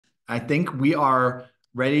I think we are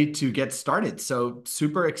ready to get started. So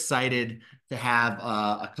super excited to have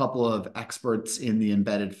a couple of experts in the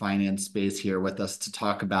embedded finance space here with us to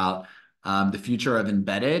talk about the future of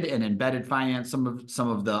embedded and embedded finance, some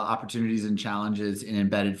of the opportunities and challenges in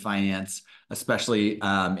embedded finance, especially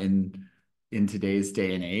in today's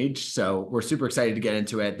day and age. So we're super excited to get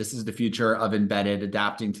into it. This is the future of embedded,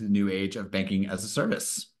 adapting to the new age of banking as a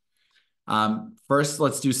service. First,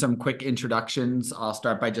 let's do some quick introductions. I'll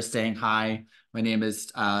start by just saying hi. My name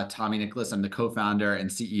is Tommy Nicholas. I'm the co-founder and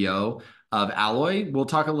CEO of Alloy. We'll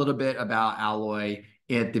talk a little bit about Alloy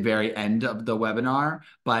at the very end of the webinar,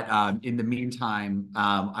 but in the meantime,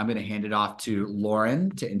 I'm going to hand it off to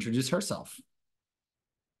Lauren to introduce herself.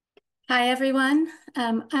 Hi, everyone.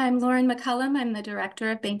 I'm Lauren McCullum. I'm the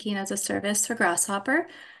Director of Banking as a Service for Grasshopper.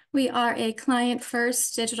 We are a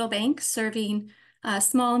client-first digital bank serving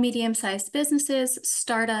small, medium-sized businesses,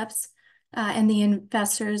 startups, and the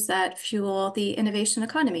investors that fuel the innovation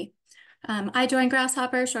economy. I joined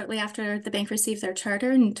Grasshopper shortly after the bank received their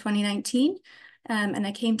charter in 2019, and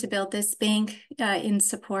I came to build this bank in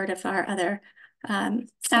support of our other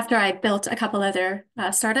after I built a couple other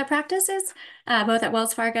startup practices, both at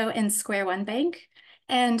Wells Fargo and Square One Bank.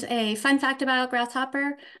 And a fun fact about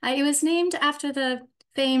Grasshopper, it was named after the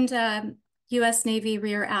famed U.S. Navy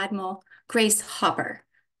Rear Admiral Grace Hopper.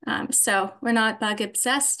 So we're not bug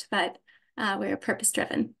obsessed, but we're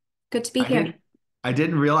purpose-driven. Good to be here. I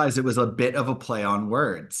didn't realize it was a bit of a play on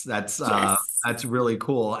words. Yes. That's really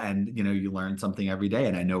cool. And you learn something every day.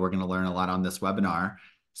 And I know we're going to learn a lot on this webinar.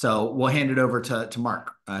 So we'll hand it over to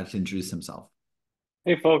Mark to introduce himself.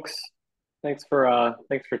 Hey folks, thanks for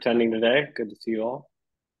attending today. Good to see you all.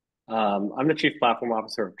 I'm the Chief Platform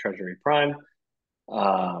Officer of Treasury Prime.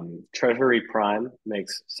 Treasury Prime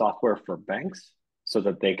makes software for banks so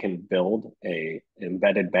that they can build a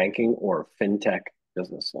embedded banking or fintech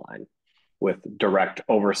business line with direct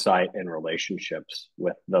oversight and relationships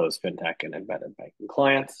with those fintech and embedded banking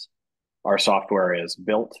clients. Our software is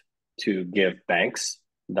built to give banks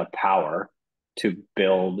the power to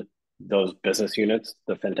build those business units,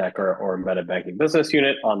 the fintech or embedded banking business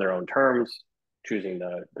unit, on their own terms, choosing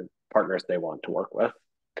the partners they want to work with.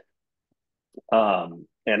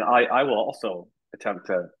 And I will also attempt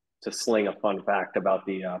to sling a fun fact about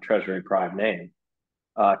the Treasury Prime name.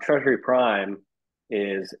 Treasury Prime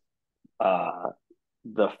is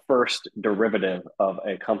the first derivative of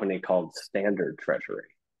a company called Standard Treasury,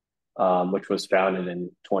 which was founded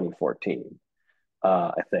in 2014.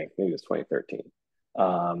 I think maybe it was 2013.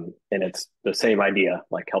 And it's the same idea,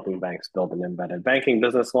 like helping banks build an embedded banking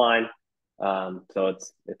business line. So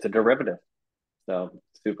it's a derivative. So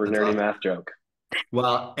super That's nerdy awesome. math joke.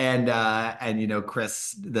 Well, and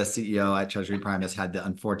Chris, the CEO at Treasury Prime, has had the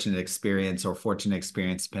unfortunate experience or fortunate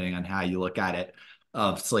experience, depending on how you look at it,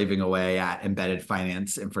 of slaving away at embedded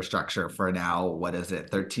finance infrastructure for now, what is it,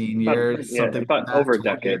 13 years, something like About that, over a 12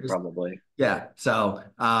 decade years? probably. Yeah. So,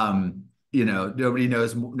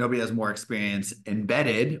 nobody has more experience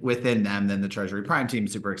embedded within them than the Treasury Prime team.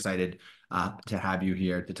 Super excited to have you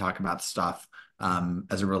here to talk about stuff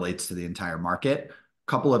as it relates to the entire market.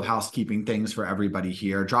 Couple of housekeeping things for everybody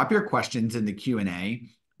here. Drop your questions in the Q&A.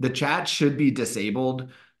 The chat should be disabled.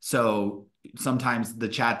 So sometimes the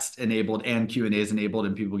chat's enabled and Q&A is enabled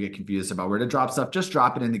and people get confused about where to drop stuff. Just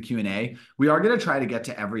drop it in the Q&A. We are going to try to get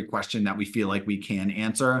to every question that we feel like we can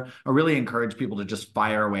answer. I really encourage people to just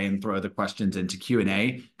fire away and throw the questions into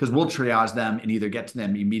Q&A because we'll triage them and either get to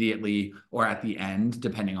them immediately or at the end,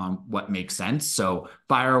 depending on what makes sense. So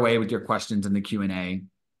fire away with your questions in the Q&A.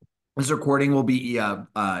 This recording will be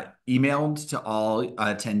emailed to all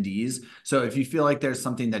attendees. So if you feel like there's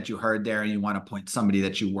something that you heard there and you want to point somebody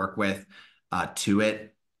that you work with to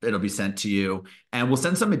it, it'll be sent to you. And we'll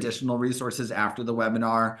send some additional resources after the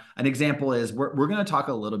webinar. An example is we're going to talk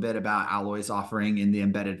a little bit about Alloy's offering in the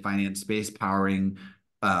embedded finance space, powering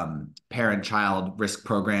parent-child risk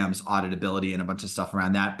programs, auditability, and a bunch of stuff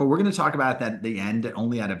around that. But we're going to talk about that at the end,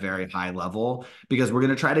 only at a very high level, because we're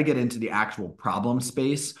going to try to get into the actual problem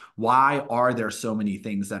space. Why are there so many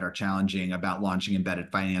things that are challenging about launching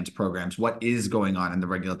embedded finance programs? What is going on in the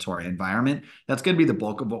regulatory environment? That's going to be the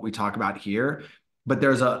bulk of what we talk about here. But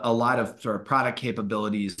there's a lot of sort of product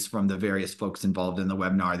capabilities from the various folks involved in the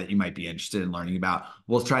webinar that you might be interested in learning about.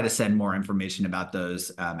 We'll try to send more information about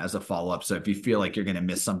those as a follow-up. So if you feel like you're going to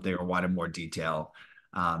miss something or wanted more detail,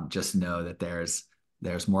 just know that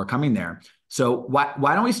there's more coming there. So why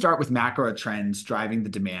don't we start with macro trends driving the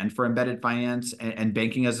demand for embedded finance and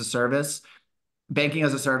banking as a service? Banking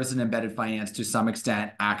as a service and embedded finance to some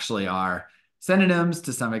extent actually are synonyms.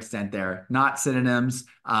 To some extent, they're not synonyms.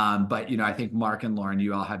 But I think Mark and Lauren,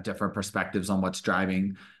 you all have different perspectives on what's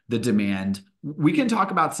driving the demand. We can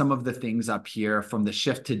talk about some of the things up here from the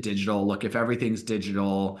shift to digital. Look, if everything's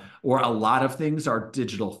digital or a lot of things are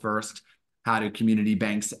digital first, how do community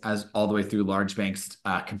banks, as all the way through large banks,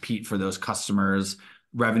 compete for those customers?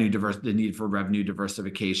 The need for revenue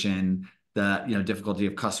diversification, the difficulty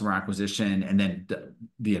of customer acquisition, and then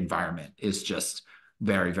the environment is just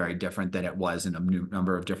very, very different than it was in a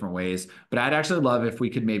number of different ways. But I'd actually love if we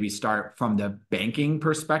could maybe start from the banking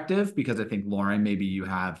perspective, because I think, Lauren, maybe you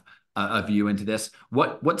have a view into this.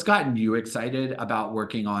 What's gotten you excited about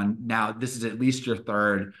working on, now this is at least your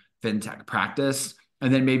third fintech practice,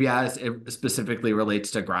 and then maybe as it specifically relates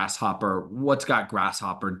to Grasshopper, what's got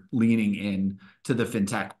Grasshopper leaning in to the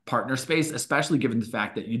fintech partner space, especially given the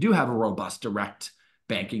fact that you do have a robust direct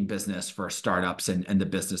banking business for startups and the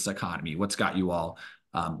business economy? What's got you all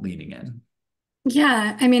leaning in?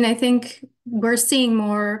 Yeah, I mean, I think we're seeing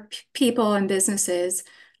more people and businesses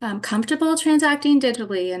comfortable transacting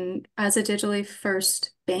digitally. And as a digitally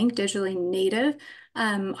first bank, digitally native,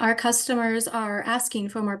 our customers are asking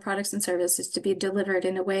for more products and services to be delivered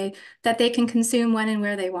in a way that they can consume when and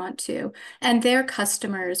where they want to. And their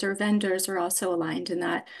customers or vendors are also aligned in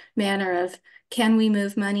that manner of, can we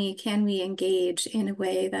move money? Can we engage in a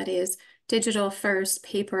way that is digital first,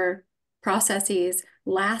 paper processes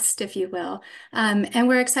last, if you will? And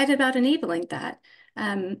we're excited about enabling that.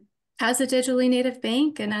 As a digitally native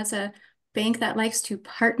bank and as a bank that likes to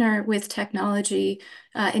partner with technology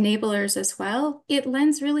enablers as well, it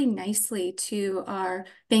lends really nicely to our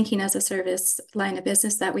banking as a service line of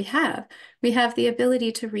business that we have. We have the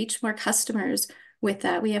ability to reach more customers with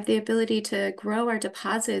that. We have the ability to grow our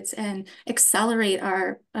deposits and accelerate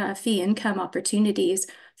our fee income opportunities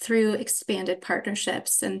through expanded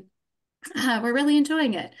partnerships. And we're really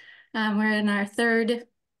enjoying it. We're in our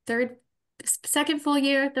second full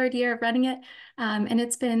year, third year of running it. And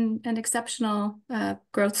it's been an exceptional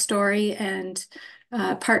growth story and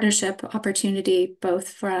partnership opportunity, both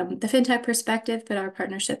from the fintech perspective, but our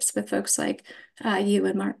partnerships with folks like you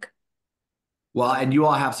and Mark. Well, and you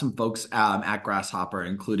all have some folks at Grasshopper,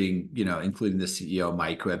 including the CEO,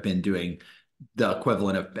 Mike, who have been doing the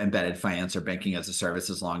equivalent of embedded finance or banking as a service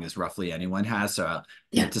as long as roughly anyone has. So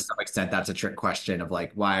to some extent, that's a trick question of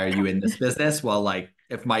like, why are you in this business? Well, like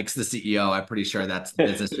if Mike's the CEO, I'm pretty sure that's the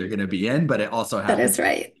business you're going to be in, but it also happens that is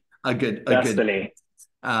right. a good Destiny.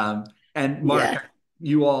 And Mark,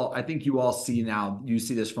 I think you all see now, you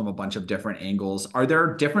see this from a bunch of different angles. Are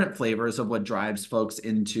there different flavors of what drives folks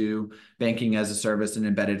into banking as a service and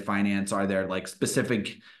embedded finance? Are there like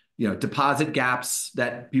specific deposit gaps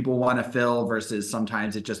that people want to fill versus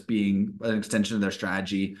sometimes it just being an extension of their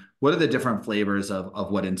strategy? What are the different flavors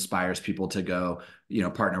of what inspires people to go,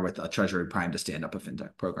 partner with a Treasury Prime to stand up a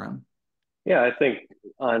fintech program? Yeah, I think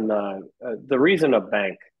on the reason a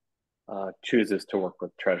bank chooses to work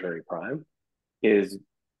with Treasury Prime is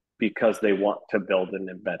because they want to build an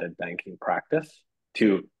embedded banking practice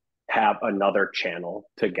to have another channel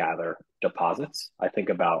to gather deposits. I think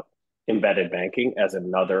about embedded banking as a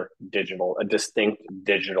distinct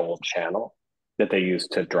digital channel that they use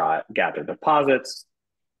to gather deposits,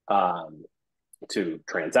 to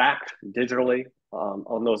transact digitally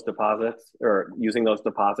on those deposits or using those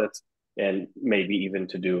deposits, and maybe even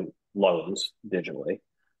to do loans digitally.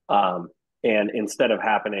 And instead of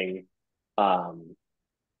happening,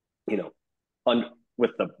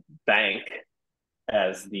 with the bank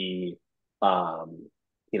as the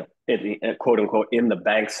quote unquote in the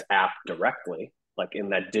bank's app directly, like in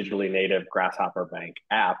that digitally native Grasshopper Bank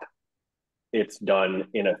app, it's done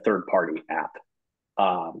in a third-party app,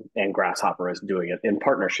 and Grasshopper is doing it in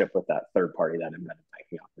partnership with that third party, that embedded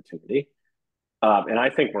banking opportunity. And I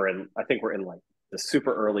think we're in like the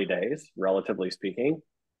super early days, relatively speaking,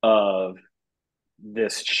 of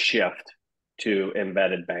this shift to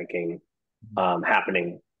embedded banking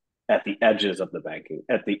happening at the edges of the banking,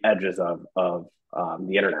 at the edges of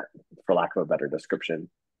the internet, for lack of a better description,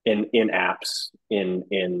 in apps,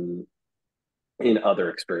 in other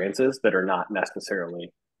experiences that are not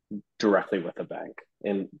necessarily directly with a bank.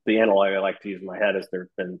 And the analogy I like to use in my head is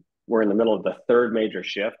we're in the middle of the third major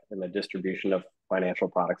shift in the distribution of financial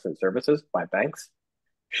products and services by banks.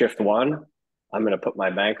 Shift one, I'm going to put my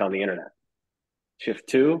bank on the internet. Shift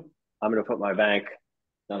two, I'm going to put my bank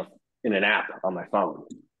in an app on my phone,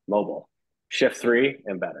 mobile. Shift three,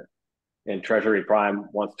 embedded. And Treasury Prime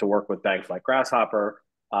wants to work with banks like Grasshopper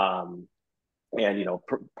and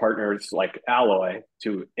partners like Alloy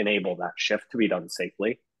to enable that shift to be done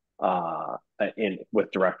safely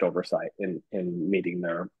with direct oversight in meeting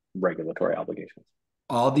their regulatory obligations.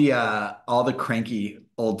 all the cranky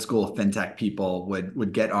old school fintech people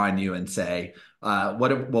would get on you and say,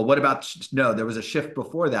 what about no, there was a shift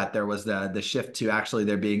before that. There was the shift to actually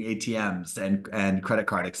there being ATMs and credit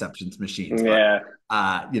card acceptance machines. But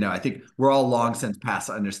Yeah. I think we're all long since past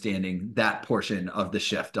understanding that portion of the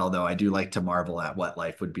shift, although I do like to marvel at what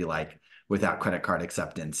life would be like without credit card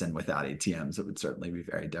acceptance and without ATMs. It would certainly be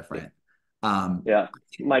very different. Yeah,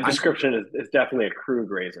 my description is definitely a crude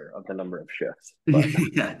raiser of the number of shifts. But.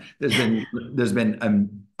 Yeah, there's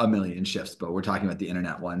been a million shifts, but we're talking about the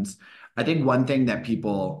internet ones. I think one thing that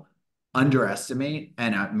people underestimate,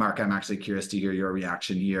 and Mark, I'm actually curious to hear your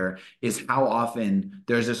reaction here, is how often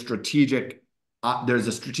there's a strategic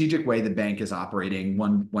way the bank is operating.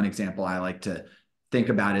 One example I like to think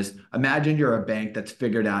about is imagine you're a bank that's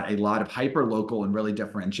figured out a lot of hyper local and really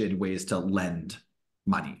differentiated ways to lend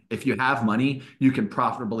money. If you have money, you can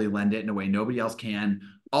profitably lend it in a way nobody else can,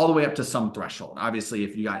 all the way up to some threshold. Obviously,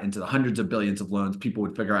 if you got into the hundreds of billions of loans, people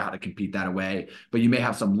would figure out how to compete that away. But you may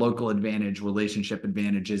have some local advantage, relationship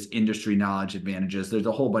advantages, industry knowledge advantages. There's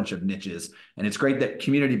a whole bunch of niches. And it's great that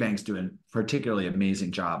community banks do a particularly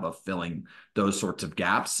amazing job of filling those sorts of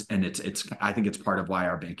gaps. And I think it's part of why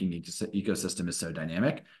our banking ecosystem is so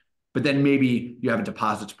dynamic. But then maybe you have a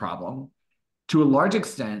deposits problem. To a large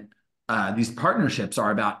extent, these partnerships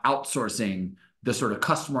are about outsourcing the sort of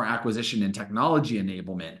customer acquisition and technology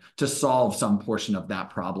enablement to solve some portion of that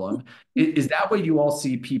problem. Is that what you all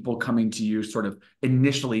see people coming to you sort of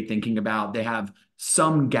initially thinking about? They have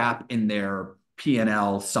some gap in their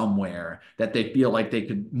P&L somewhere that they feel like they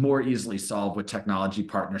could more easily solve with technology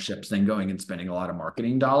partnerships than going and spending a lot of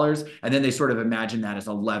marketing dollars. And then they sort of imagine that as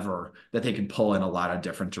a lever that they can pull in a lot of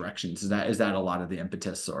different directions. Is that a lot of the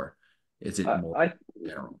impetus, or is it more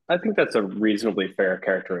general? I think that's a reasonably fair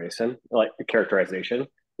characterization.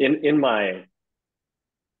 In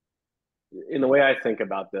the way I think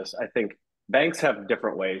about this, I think banks have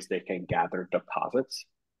different ways they can gather deposits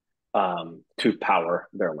to power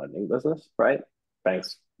their lending business, right?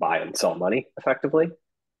 Banks buy and sell money effectively.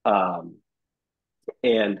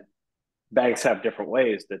 And banks have different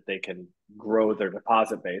ways that they can grow their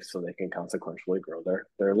deposit base so they can consequentially grow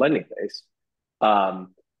their lending base.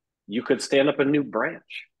 You could stand up a new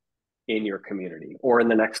branch in your community or in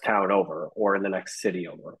the next town over or in the next city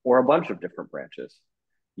over or a bunch of different branches.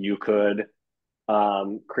 You could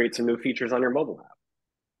create some new features on your mobile app.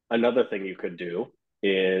 Another thing you could do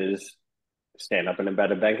is stand up an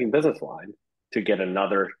embedded banking business line to get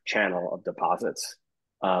another channel of deposits.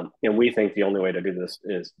 And we think the only way to do this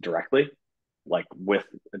is directly, like with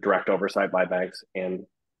direct oversight by banks and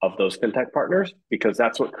of those fintech partners, because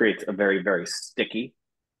that's what creates a very, very sticky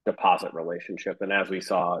deposit relationship. And as we've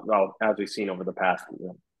seen over the past,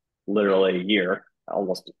 literally a year,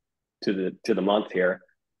 almost to the month here,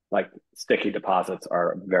 like sticky deposits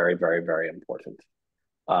are very, very, very important.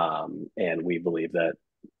 And we believe that,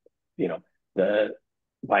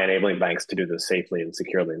 by enabling banks to do this safely and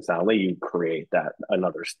securely and soundly, you create that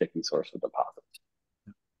another sticky source of deposits.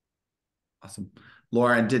 Awesome.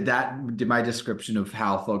 Lauren, did my description of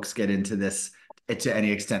how folks get into this to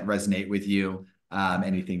any extent resonate with you?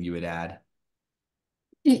 Anything you would add?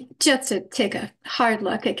 Just to take a hard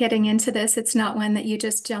look at getting into this, it's not one that you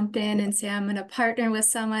just jump in and say, I'm going to partner with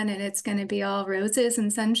someone and it's going to be all roses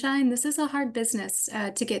and sunshine. This is a hard business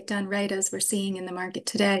to get done right, as we're seeing in the market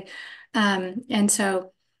today. And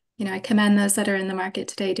so, I commend those that are in the market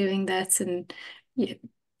today doing this, and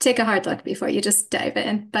take a hard look before you just dive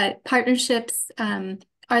in. But partnerships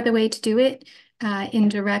are the way to do it. In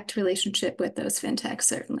direct relationship with those fintechs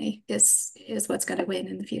certainly is what's going to win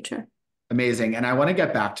in the future. Amazing. And I want to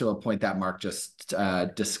get back to a point that Mark just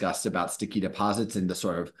discussed about sticky deposits and the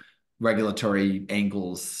sort of regulatory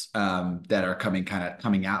angles that are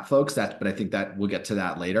coming at folks. But I think that we'll get to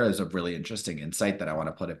that later. There's a really interesting insight that I want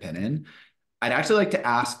to put a pin in. I'd actually like to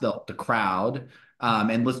ask the crowd,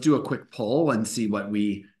 and let's do a quick poll and see what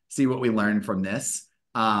we learn from this.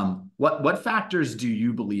 What factors do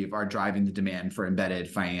you believe are driving the demand for embedded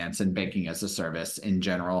finance and banking as a service in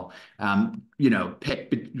general?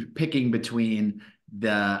 Picking between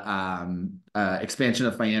the expansion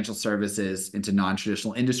of financial services into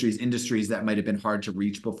non-traditional industries that might have been hard to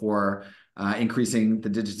reach before, increasing the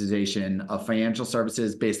digitization of financial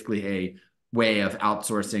services, basically a way of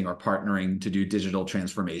outsourcing or partnering to do digital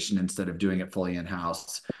transformation instead of doing it fully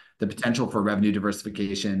in-house. The potential for revenue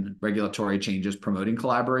diversification, regulatory changes promoting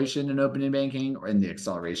collaboration in open banking, or in the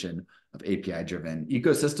acceleration of API-driven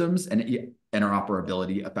ecosystems and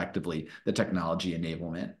interoperability, effectively the technology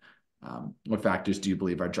enablement. What factors do you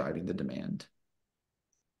believe are driving the demand?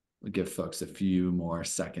 We'll give folks a few more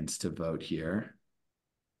seconds to vote here.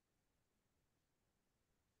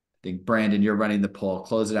 think, Brandon, you're running the poll.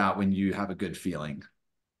 Close it out when you have a good feeling.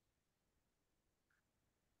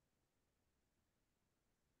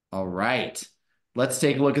 All right. Let's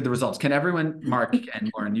take a look at the results. Can everyone, Mark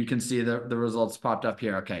and Lauren, you can see the results popped up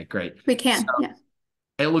here? Okay, great. We can, yeah.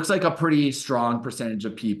 It looks like a pretty strong percentage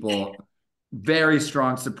of people, very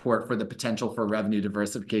strong support for the potential for revenue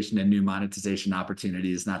diversification and new monetization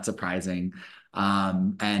opportunities, not surprising.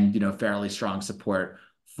 And, fairly strong support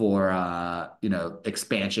for,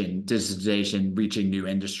 expansion, digitization, reaching new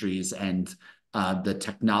industries, and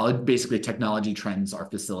basically technology trends are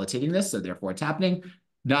facilitating this. So therefore it's happening.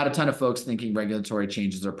 Not a ton of folks thinking regulatory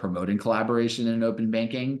changes are promoting collaboration in open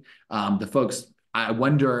banking. I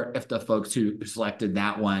wonder if the folks who selected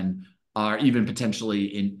that one are even potentially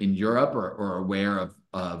in Europe or aware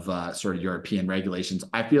of sort of European regulations.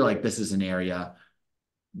 I feel like this is an area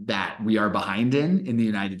that we are behind in the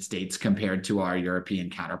United States compared to our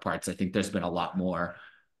European counterparts. I think there's been a lot more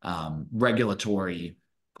regulatory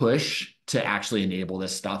push to actually enable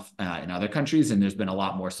this stuff in other countries, and there's been a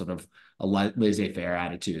lot more sort of a laissez-faire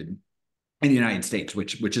attitude in the United States,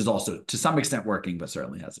 which is also to some extent working, but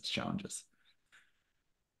certainly has its challenges.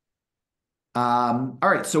 All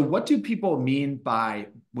right. So what do people mean by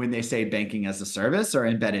when they say banking as a service or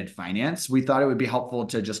embedded finance? We thought it would be helpful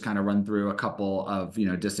to just kind of run through a couple of,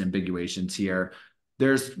 disambiguations here.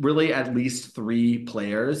 There's really at least 3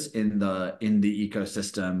 players in the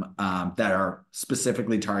ecosystem that are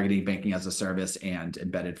specifically targeting banking as a service and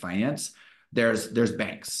embedded finance. There's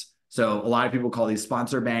banks. So a lot of people call these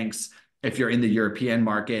sponsor banks. If you're in the European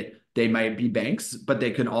market, they might be banks, but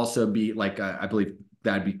they can also be like, I believe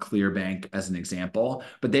that'd be ClearBank as an example,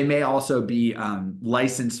 but they may also be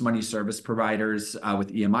licensed money service providers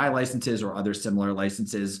with EMI licenses or other similar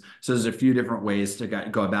licenses. So there's a few different ways to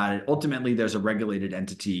go about it. Ultimately, there's a regulated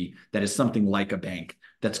entity that is something like a bank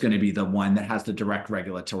that's going to be the one that has the direct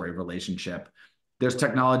regulatory relationship. There's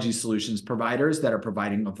technology solutions providers that are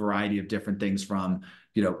providing a variety of different things from,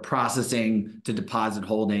 processing to deposit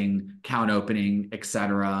holding, account opening, et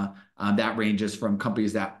cetera. That ranges from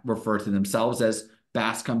companies that refer to themselves as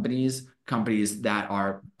BaaS companies that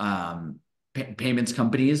are payments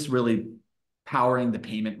companies, really powering the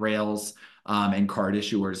payment rails and card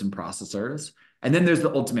issuers and processors. And then there's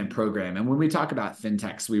the ultimate program. And when we talk about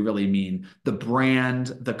fintechs, we really mean the brand,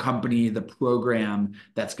 the company, the program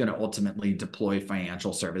that's going to ultimately deploy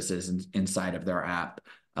financial services inside of their app.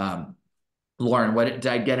 Lauren, did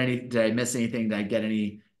I miss anything? Did I get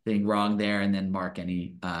anything wrong there? And then Mark,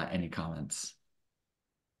 any comments?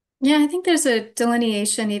 Yeah, I think there's a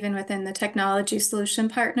delineation even within the technology solution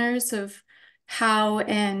partners of how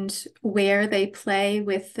and where they play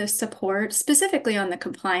with the support, specifically on the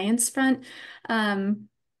compliance front.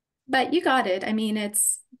 But you got it. I mean,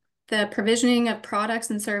 it's the provisioning of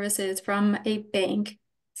products and services from a bank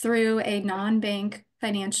through a non-bank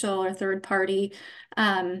financial or third party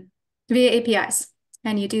via APIs.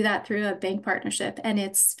 And you do that through a bank partnership. And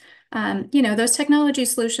it's, those technology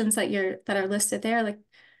solutions that are listed there, like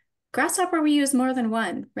Grasshopper, we use more than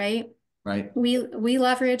one, right? Right. We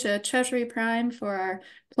leverage a Treasury Prime for our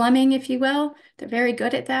plumbing, if you will. They're very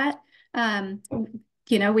good at that.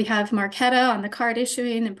 We have Marqeta on the card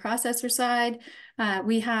issuing and processor side.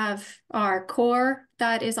 We have our core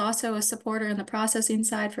that is also a supporter in the processing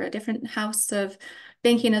side for a different house of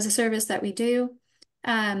banking as a service that we do.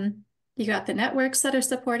 You got the networks that are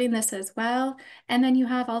supporting this as well. And then you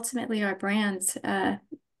have ultimately our brands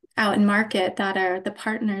out in market that are the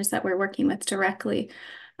partners that we're working with directly.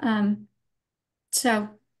 So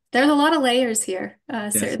there's a lot of layers here,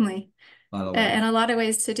 yes, certainly, and a lot of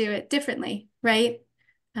ways to do it differently, right?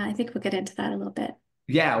 I think we'll get into that a little bit.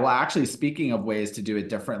 Yeah, well, actually, speaking of ways to do it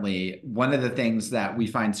differently, one of the things that we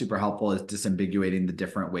find super helpful is disambiguating the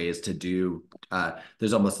different ways to do.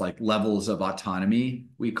 There's almost like levels of autonomy,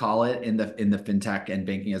 we call it, in the fintech and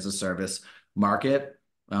banking as a service market.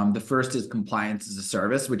 The first is compliance as a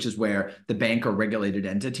service, which is where the bank or regulated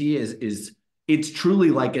entity it's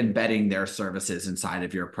truly like embedding their services inside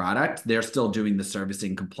of your product. They're still doing the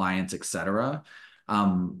servicing, compliance, et cetera.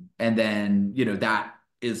 And then, that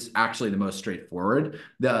is actually the most straightforward.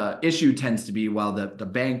 The issue tends to be, well,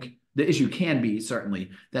 the issue can be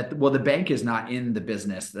certainly that, well, the bank is not in the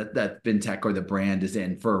business that fintech or the brand is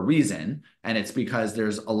in for a reason. And it's because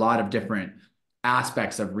there's a lot of different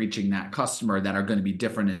aspects of reaching that customer that are going to be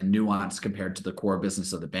different and nuanced compared to the core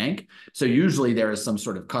business of the bank. So usually there is some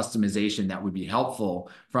sort of customization that would be helpful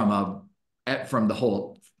from the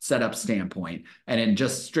whole setup standpoint, and in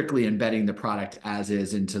just strictly embedding the product as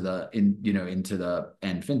is into the end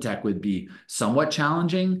fintech would be somewhat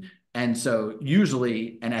challenging. And so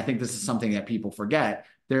usually, and I think this is something that people forget,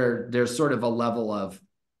 there's sort of a level of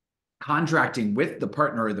contracting with the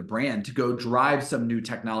partner or the brand to go drive some new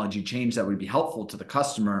technology change that would be helpful to the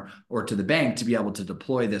customer or to the bank to be able to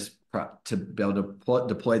deploy this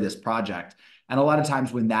project. And a lot of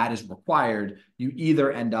times when that is required, you either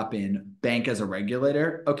end up in bank as a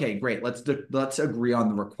regulator. Okay, great. Let's agree on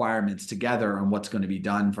the requirements together on what's going to be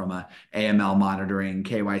done from a AML monitoring,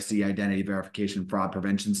 KYC, identity verification, fraud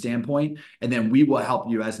prevention standpoint. And then we will help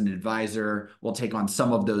you as an advisor. We'll take on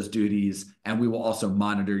some of those duties, and we will also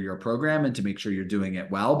monitor your program and to make sure you're doing it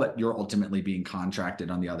well, but you're ultimately being contracted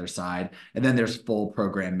on the other side. And then there's full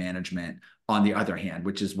program management on the other hand,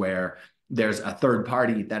 which is where there's a third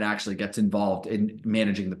party that actually gets involved in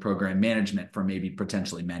managing the program management for maybe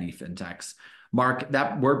potentially many fintechs. Mark,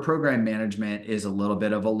 that word program management is a little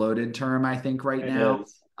bit of a loaded term, I think, right now.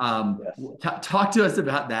 Yes. Talk to us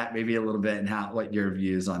about that maybe a little bit and what your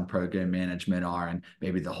views on program management are and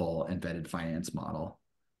maybe the whole embedded finance model.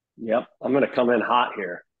 Yep, I'm going to come in hot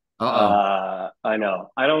here. I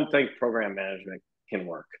know. I don't think program management can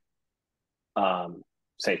work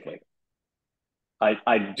safely.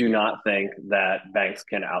 I do not think that banks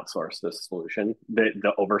can outsource this solution,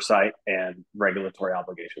 the oversight and regulatory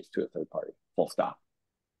obligations to a third party, full stop.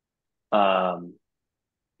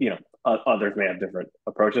 Others may have different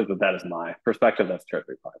approaches, but that is my perspective. That's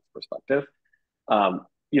Treasury Prime's perspective.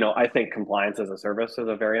 I think compliance as a service is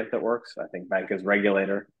a variant that works. I think bank as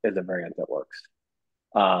regulator is a variant that works.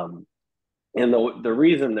 And the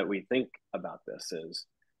reason that we think about this is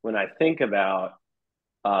when I think about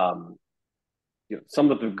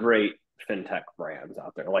some of the great fintech brands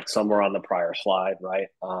out there, like some were on the prior slide, right?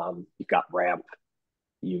 You've got Ramp,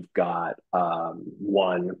 you've got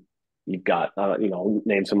One, you've got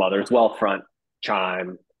name some others, Wealthfront,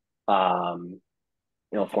 Chime,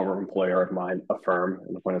 former employer of mine, Affirm,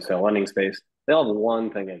 in the point of sale lending space. They all have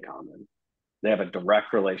one thing in common: they have a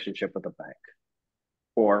direct relationship with a bank,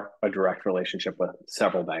 or a direct relationship with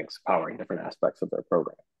several banks powering different aspects of their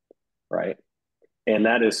program, right? And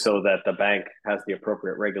that is so that the bank has the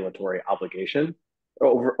appropriate regulatory obligation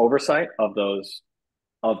oversight of those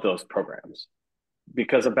programs.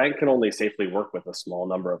 Because a bank can only safely work with a small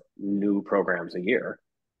number of new programs a year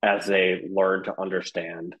as they learn to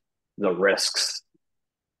understand the risks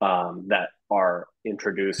that are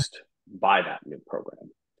introduced by that new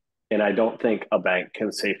program. And I don't think a bank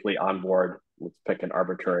can safely onboard, let's pick an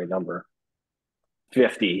arbitrary number,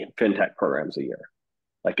 50 fintech programs a year.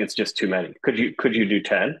 Like, it's just too many. Could you do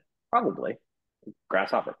 10? Probably.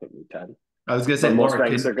 Grasshopper could do 10. I was going to say, most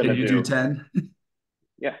banks are going to do 10.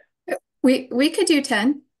 Yeah. We could do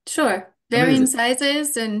 10. Sure. Varying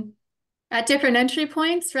sizes and at different entry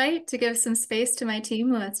points, right? To give some space to my team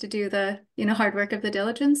who wants to do the, hard work of the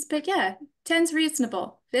diligence. But yeah, 10's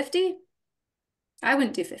reasonable. 50? I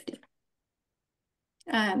wouldn't do 50.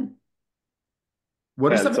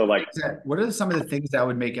 What are some of the things that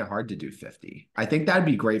would make it hard to do 50? I think that'd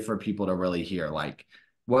be great for people to really hear. Like,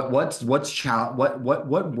 what work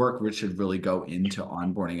should really go into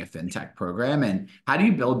onboarding a fintech program, and how do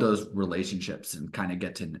you build those relationships and kind of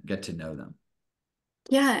get to know them?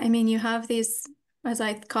 Yeah, I mean, you have these, as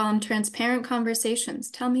I call them, transparent conversations.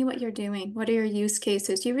 Tell me what you're doing. What are your use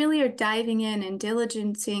cases? You really are diving in and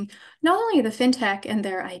diligencing not only the fintech and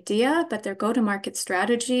their idea, but their go-to-market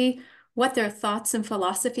strategy, what their thoughts and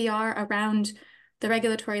philosophy are around the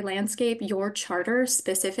regulatory landscape, your charter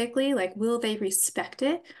specifically, like, will they respect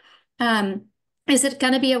it? Is it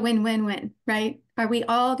going to be a win-win-win, right? Are we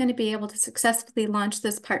all going to be able to successfully launch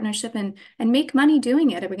this partnership and make money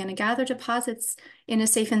doing it? Are we going to gather deposits in a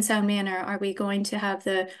safe and sound manner? Are we going to have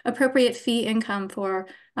the appropriate fee income for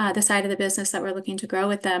the side of the business that we're looking to grow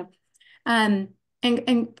with them? And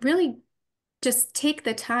really just take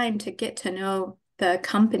the time to get to know the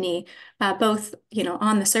company, both,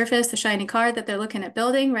 on the surface, the shiny car that they're looking at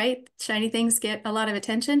building, right? Shiny things get a lot of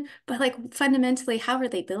attention, but like fundamentally, how are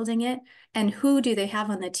they building it? And who do they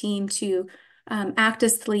have on the team to act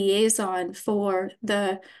as the liaison for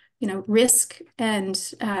the, risk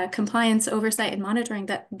and compliance oversight and monitoring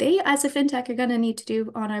that they as a fintech are going to need to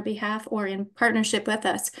do on our behalf or in partnership with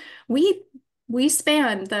us. We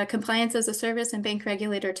span the compliance as a service and bank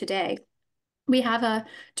regulator today. We have a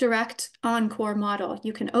direct on-core model.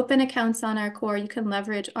 You can open accounts on our core, you can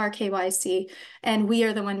leverage our KYC, and we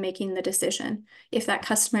are the one making the decision. If that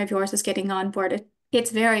customer of yours is getting onboarded,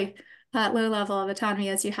 it's very low level of autonomy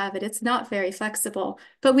as you have it. It's not very flexible,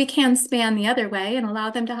 but we can span the other way and allow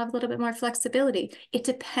them to have a little bit more flexibility. It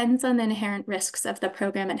depends on the inherent risks of the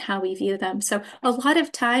program and how we view them. So a lot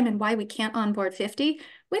of time, and why we can't onboard 50,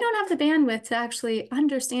 we don't have the bandwidth to actually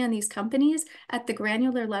understand these companies at the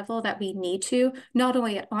granular level that we need to, not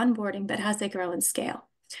only at onboarding, but as they grow and scale.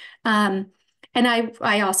 And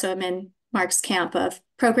I also am in Mark's camp of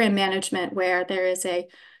program management, where there is a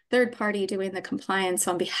third party doing the compliance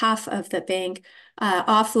on behalf of the bank,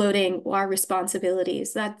 offloading our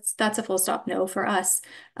responsibilities. That's a full stop no for us.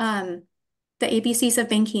 The ABCs of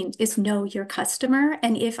banking is know your customer.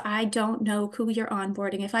 And if I don't know who you're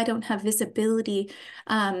onboarding, if I don't have visibility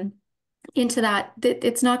into that,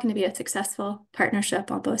 it's not going to be a successful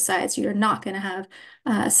partnership on both sides. You're not going to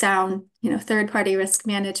have sound, third-party risk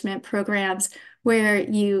management programs where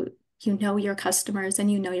you know your customers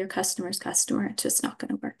and you know your customer's customer. It's just not going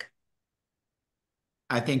to work.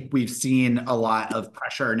 I think we've seen a lot of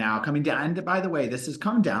pressure now coming down. And by the way, this has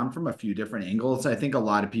come down from a few different angles. I think a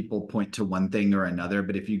lot of people point to one thing or another,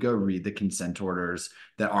 but if you go read the consent orders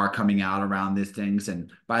that are coming out around these things,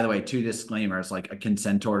 and by the way, two disclaimers, like a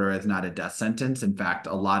consent order is not a death sentence. In fact,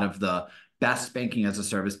 a lot of the best banking as a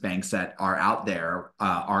service banks that are out there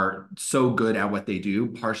are so good at what they do,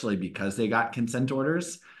 partially because they got consent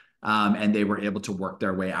orders and they were able to work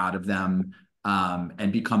their way out of them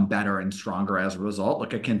and become better and stronger as a result.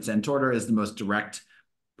 Like a consent order is the most direct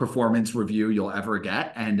performance review you'll ever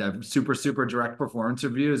get, and a super direct performance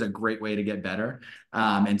review is a great way to get better.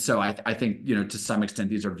 And so I think to some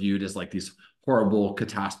extent these are viewed as like these horrible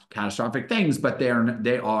catastrophic things, but they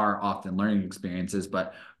are often learning experiences.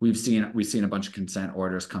 But we've seen a bunch of consent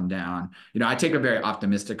orders come down. I take a very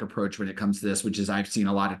optimistic approach when it comes to this, which is I've seen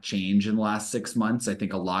a lot of change in the last 6 months. I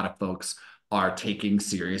think a lot of folks are taking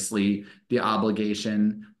seriously the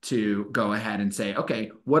obligation to go ahead and say,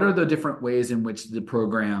 okay, what are the different ways in which the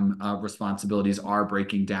program responsibilities are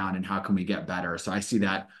breaking down and how can we get better? So I see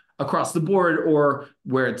that across the board, or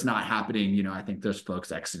where it's not happening, I think there's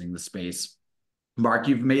folks exiting the space. Mark,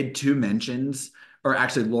 you've made 2 mentions, or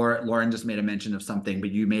actually Lauren just made a mention of something,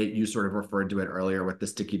 but you sort of referred to it earlier with the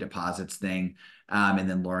sticky deposits thing. And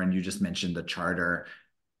then Lauren, you just mentioned the charter.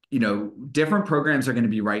 Different programs are going to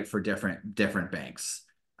be right for different banks.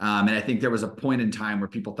 And I think there was a point in time where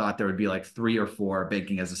people thought there would be like 3 or 4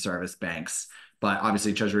 banking as a service banks. But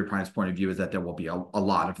obviously Treasury Prime's point of view is that there will be a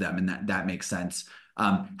lot of them, and that makes sense.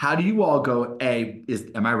 How do you all go,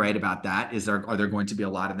 am I right about that? Are there going to be a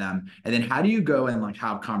lot of them? And then how do you go and like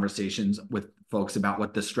have conversations with folks about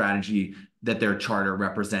what the strategy that their charter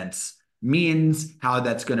represents means, how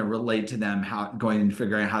that's going to relate to them, going and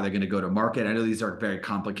figuring out how they're going to go to market? I know these are very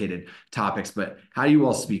complicated topics, but how do you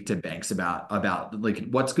all speak to banks about like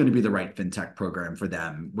what's going to be the right fintech program for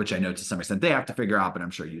them, which I know to some extent they have to figure out, but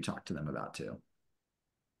I'm sure you talk to them about too.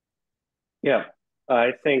 Yeah,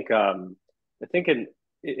 I think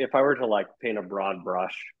if I were to like paint a broad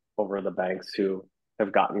brush over the banks who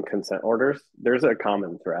have gotten consent orders, there's a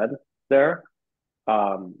common thread there.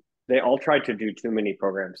 They all tried to do too many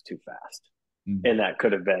programs too fast. Mm-hmm. And that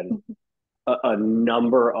could have been a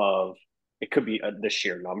number of, it could be the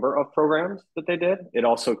sheer number of programs that they did. It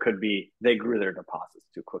also could be they grew their deposits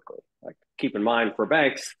too quickly. Like, keep in mind, for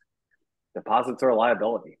banks, deposits are a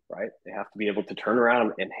liability, right? They have to be able to turn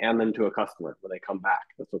around and hand them to a customer when they come back.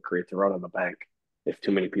 That's what creates a run on the bank if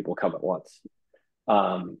too many people come at once.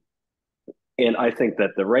 And I think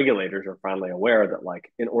that the regulators are finally aware that,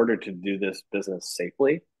 like, in order to do this business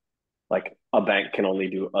safely, like, a bank can only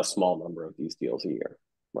do a small number of these deals a year,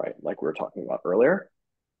 right? Like we were talking about earlier.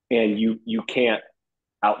 And you can't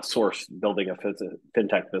outsource building a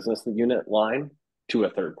fintech business unit line to a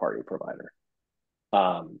third-party provider.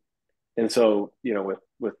 And so,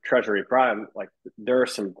 with Treasury Prime, like, there are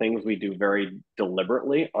some things we do very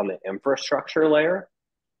deliberately on the infrastructure layer,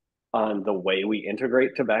 on the way we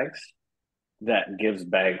integrate to banks, that gives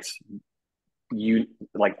banks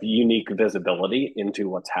unique visibility into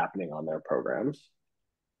what's happening on their programs.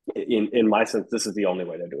 In my sense, this is the only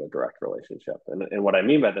way to do a direct relationship. And what I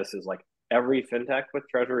mean by this is, like, every fintech with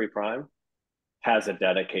Treasury Prime has a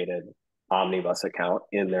dedicated omnibus account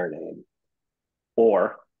in their name,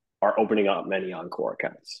 or are opening up many Encore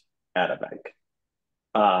accounts at a bank.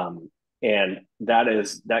 And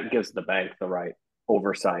that gives the bank the right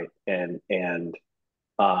oversight and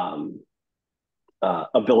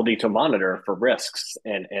ability to monitor for risks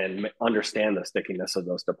and understand the stickiness of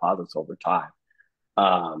those deposits over time.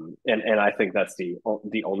 And I think that's the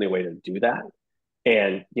only way to do that.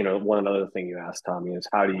 And one other thing you asked, Tommy, is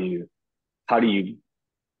how do you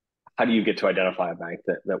get to identify a bank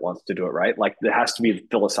that wants to do it right? Like, it has to be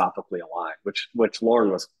philosophically aligned, which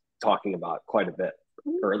Lauren was talking about quite a bit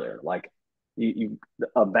earlier. Like,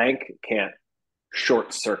 a bank can't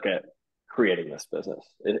short circuit creating this business.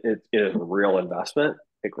 It is a real investment.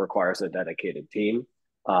 It requires a dedicated team,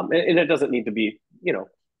 and it doesn't need to be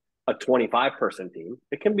a 25-person team.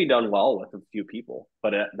 It can be done well with a few people,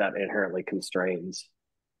 but that inherently constrains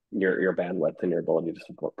your bandwidth and your ability to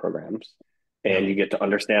support programs. and you get to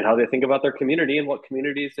understand how they think about their community and what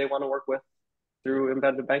communities they want to work with through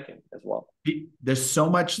embedded banking as well. There's so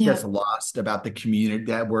much Yeah. that's lost about the community,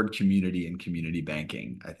 that word community and community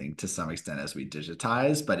banking, I think to some extent as we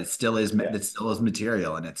digitize, but it still is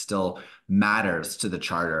material, and it still matters to the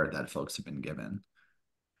charter that folks have been given.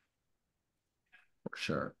 For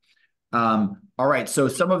sure. All right. So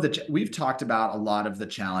we've talked about a lot of the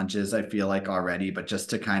challenges, I feel like, already, but just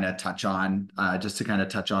to kind of touch on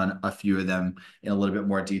a few of them in a little bit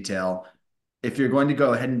more detail. If you're going to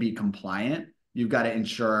go ahead and be compliant, you've got to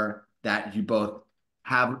ensure that you both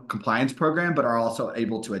have a compliance program, but are also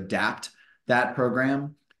able to adapt that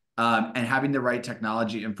program, and having the right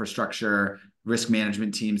technology infrastructure, risk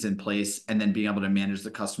management teams in place, and then being able to manage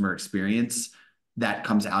the customer experience that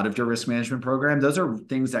comes out of your risk management program. Those are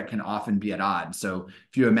things that can often be at odds. So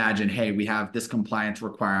if you imagine, hey, we have this compliance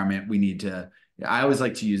requirement, I always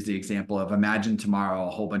like to use the example of, imagine tomorrow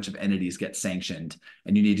a whole bunch of entities get sanctioned,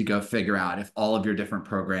 and you need to go figure out if all of your different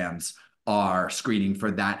programs are screening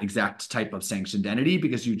for that exact type of sanctioned entity,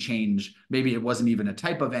 because you change, maybe it wasn't even a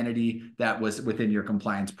type of entity that was within your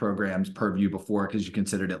compliance program's purview before because you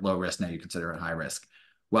considered it low risk, now you consider it high risk.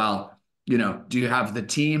 Well, do you have the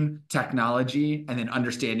team, technology, and then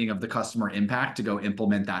understanding of the customer impact to go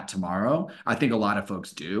implement that tomorrow? I think a lot of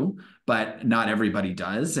folks do, but not everybody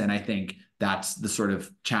does. And I think that's the sort of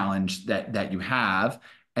challenge that you have.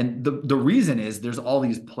 And the reason is there's all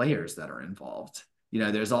these players that are involved.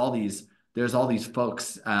 There's all these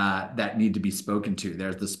folks that need to be spoken to.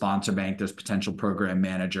 There's the sponsor bank, there's potential program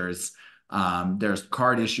managers, there's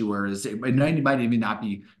card issuers. It might even not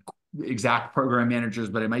be exact program managers,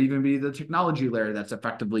 but it might even be the technology layer that's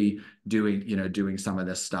effectively doing some of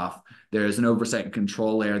this stuff. There's an oversight and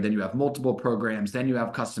control layer. Then you have multiple programs. Then you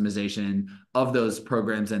have customization of those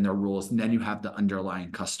programs and their rules. And then you have the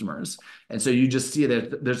underlying customers. And so you just see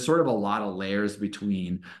that there's sort of a lot of layers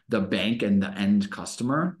between the bank and the end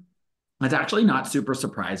customer. It's actually not super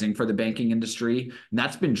surprising for the banking industry. And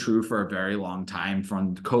that's been true for a very long time,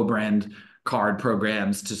 from co-brand card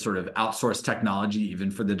programs to sort of outsourced technology, even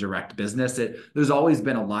for the direct business. There's always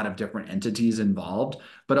been a lot of different entities involved,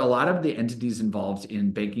 but a lot of the entities involved in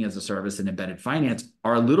banking as a service and embedded finance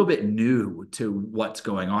are a little bit new to what's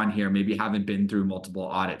going on here, maybe haven't been through multiple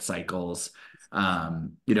audit cycles,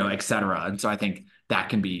 et cetera. And so I think that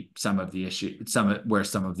can be some of the issues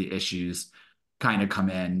kind of come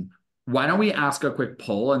in. Why don't we ask a quick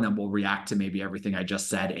poll, and then we'll react to maybe everything I just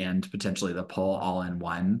said and potentially the poll all in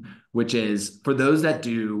one, which is, for those that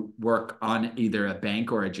do work on either a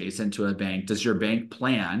bank or adjacent to a bank, does your bank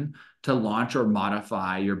plan to launch or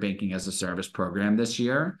modify your banking as a service program this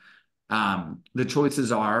year? The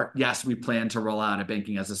choices are, yes, we plan to roll out a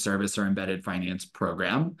banking as a service or embedded finance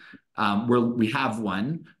program. We have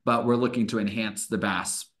one, but we're looking to enhance the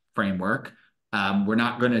BaaS framework. We're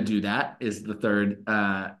not going to do that, is the third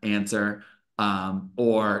answer.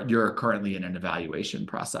 Or you're currently in an evaluation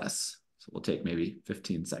process. So we'll take maybe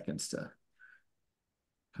 15 seconds to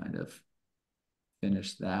kind of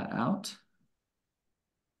finish that out.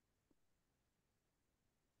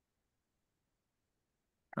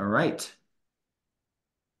 All right.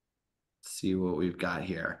 Let's see what we've got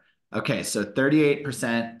here. Okay, so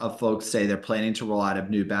 38% of folks say they're planning to roll out a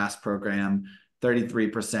new BaaS program.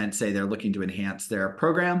 33% say they're looking to enhance their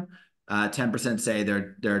program. 10% say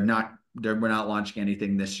we're not launching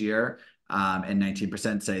anything this year. And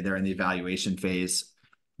 19% say they're in the evaluation phase.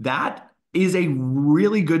 That is a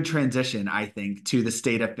really good transition, I think, to the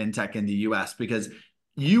state of fintech in the US, because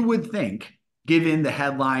you would think, given the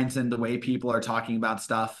headlines and the way people are talking about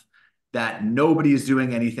stuff, that nobody's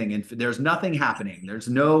doing anything, and there's nothing happening. There's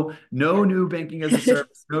no new banking as a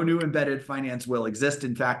service, no new embedded finance will exist.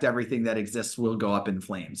 In fact, everything that exists will go up in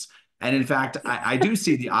flames. And in fact, I do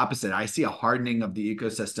see the opposite. I see a hardening of the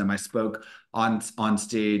ecosystem. I spoke on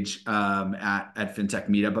stage at FinTech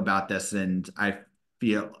Meetup about this, and I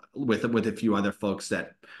feel with a few other folks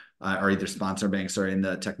that are either sponsor banks or in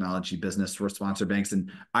the technology business for sponsor banks.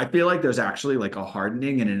 And I feel like there's actually like a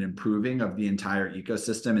hardening and an improving of the entire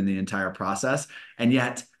ecosystem and the entire process. And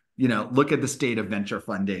yet, look at the state of venture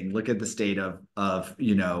funding, look at the state of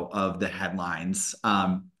the headlines.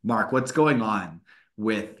 Mark, what's going on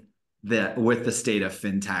with the state of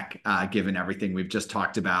fintech, given everything we've just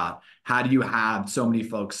talked about? How do you have so many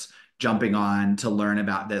folks jumping on to learn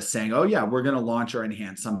about this, saying, oh yeah, we're going to launch or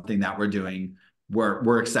enhance something that we're doing.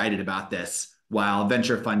 We're excited about this, while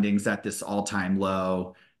venture funding's at this all-time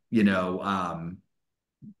low.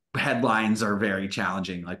 Headlines are very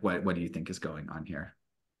challenging. Like, what do you think is going on here?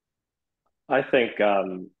 I think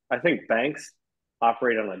banks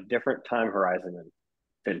operate on a different time horizon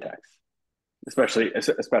than fintechs.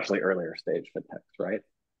 especially earlier stage fintechs, right?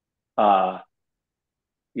 Uh,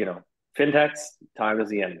 you know, fintechs, time is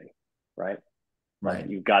the enemy, right? Like Right.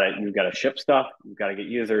 you've got to ship stuff, you've got to get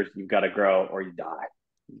users, you've got to grow, or you die.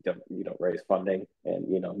 You don't raise funding, and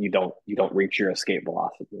you don't reach your escape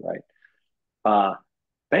velocity, right? Uh,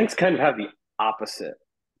 Banks kind of have the opposite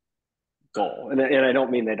goal, and I don't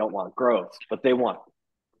mean they don't want growth, but they want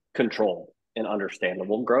control and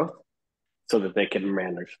understandable growth so that they can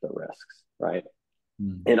manage the risks, right?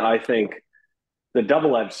 Mm. And I think the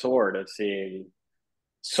double-edged sword of seeing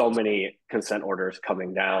so many consent orders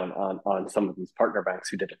coming down on some of these partner banks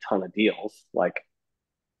who did a ton of deals, like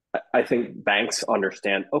I think banks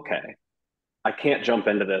understand, okay, I can't jump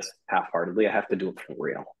into this half-heartedly. I have to do it for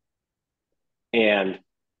real. And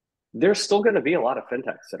there's still going to be a lot of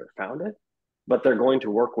fintechs that are founded, but they're going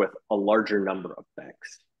to work with a larger number of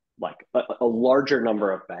banks. Like a larger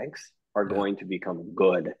number of banks are Yeah. going to become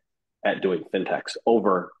good at doing fintechs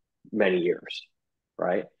over many years,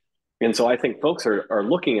 right? And so I think folks are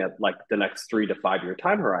looking at like the next 3 to 5 year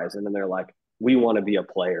time horizon, and they're like, we want to be a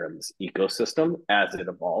player in this ecosystem as it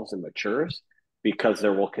evolves and matures, because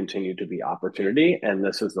there will continue to be opportunity. And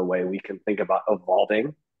this is the way we can think about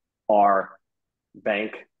evolving our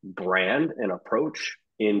bank brand and approach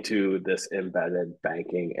into this embedded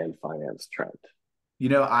banking and finance trend.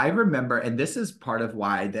 I remember, and this is part of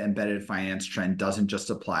why the embedded finance trend doesn't just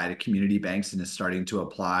apply to community banks and is starting to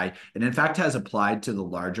apply, and in fact has applied to the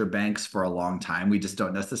larger banks for a long time. We just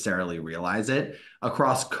don't necessarily realize it.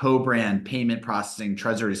 Across co-brand, payment processing,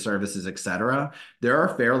 treasury services, et cetera, there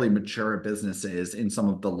are fairly mature businesses in some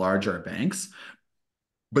of the larger banks,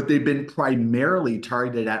 but they've been primarily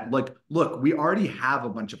targeted at, like, look, we already have a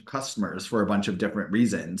bunch of customers for a bunch of different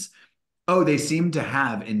reasons. Oh, they seem to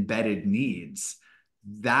have embedded needs.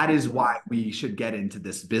 That is why we should get into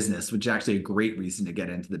this business, which is actually a great reason to get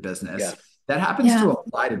into the business. Yes. That happens Yeah. to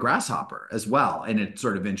apply to Grasshopper as well in a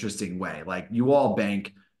sort of interesting way. Like you all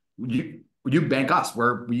bank, you bank us.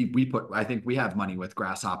 We put, I think we have money with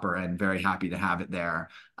Grasshopper and very happy to have it there.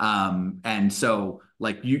 And so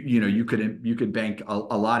like you could bank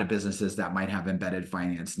a lot of businesses that might have embedded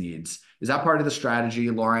finance needs. Is that part of the strategy,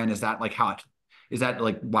 Lauren? Is that like how it is that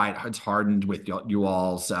like why it's hardened with you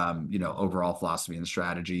all's overall philosophy and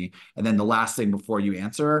strategy? And then the last thing before you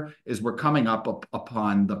answer is we're coming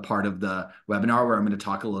upon the part of the webinar where I'm going to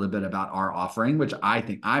talk a little bit about our offering, which I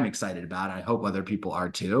think I'm excited about. I hope other people are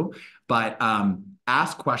too. But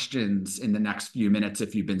ask questions in the next few minutes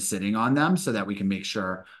if you've been sitting on them, so that we can make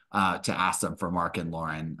sure to ask them for Mark and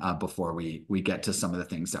Lauren before we get to some of the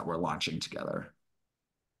things that we're launching together.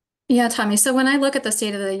 Yeah, Tommy. So when I look at the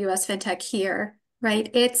state of the US fintech here, right,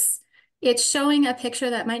 it's showing a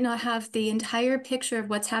picture that might not have the entire picture of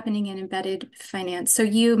what's happening in embedded finance. So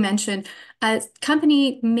you mentioned a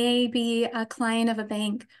company may be a client of a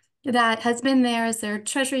bank that has been there as their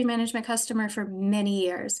treasury management customer for many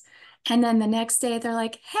years. And then the next day they're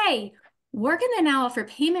like, hey, we're going to now offer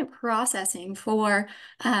payment processing for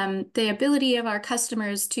the ability of our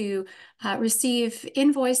customers to receive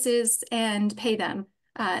invoices and pay them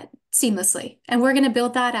seamlessly. And we're going to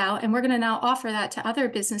build that out, and we're going to now offer that to other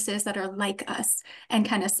businesses that are like us and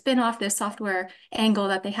kind of spin off this software angle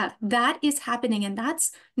that they have. That is happening, and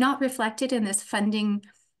that's not reflected in this funding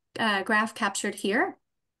graph captured here.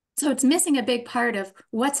 So it's missing a big part of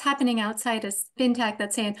what's happening outside of fintech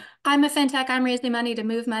that's saying, I'm a fintech, I'm raising money to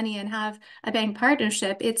move money and have a bank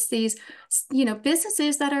partnership. It's these,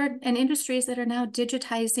 businesses that are and industries that are now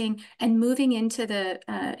digitizing and moving into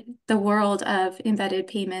the world of embedded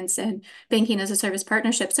payments and banking as a service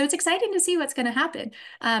partnership. So it's exciting to see what's going to happen.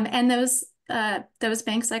 And those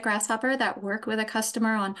banks like Grasshopper that work with a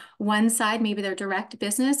customer on one side, maybe their direct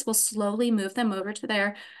business, will slowly move them over to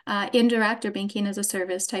their indirect or banking as a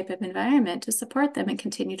service type of environment to support them and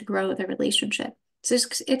continue to grow the relationship. So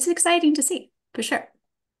it's exciting to see, for sure.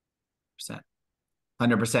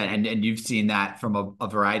 100%. And you've seen that from a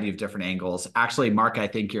variety of different angles. Actually, Mark, I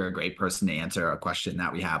think you're a great person to answer a question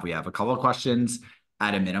that we have. We have a couple of questions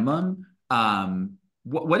at a minimum.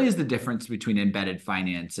 What is the difference between embedded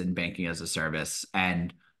finance and banking as a service,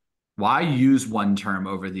 and why use one term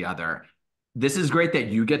over the other? This is great that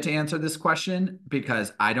you get to answer this question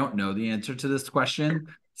because I don't know the answer to this question.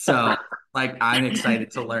 So like, I'm excited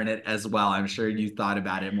to learn it as well. I'm sure you thought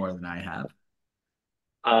about it more than I have.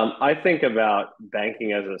 I think about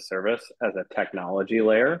banking as a service as a technology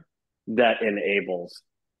layer that enables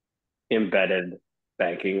embedded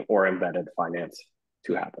banking or embedded finance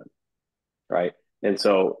to happen, right? And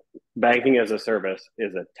so banking as a service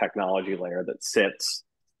is a technology layer that sits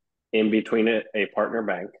in between a partner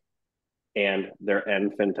bank and their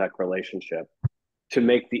end fintech relationship to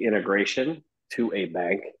make the integration to a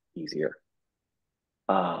bank easier.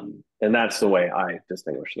 And that's the way I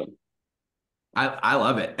distinguish them. I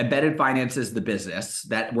love it. Embedded finance is the business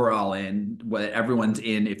that we're all in, what everyone's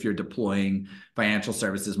in if you're deploying financial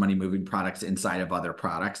services, money moving products inside of other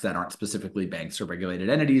products that aren't specifically banks or regulated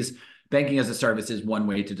entities. Banking as a service is one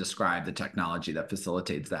way to describe the technology that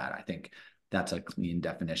facilitates that. I think that's a clean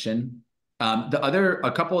definition. Some of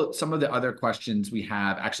the other questions we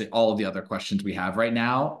have, actually all of the other questions we have right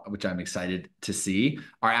now, which I'm excited to see,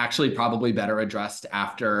 are actually probably better addressed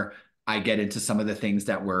after I get into some of the things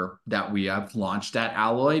that we have launched at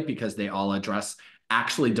Alloy, because they all address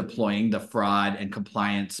actually deploying the fraud and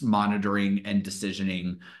compliance monitoring and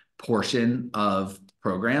decisioning portion of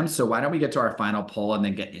programs. So why don't we get to our final poll and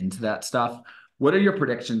then get into that stuff? What are your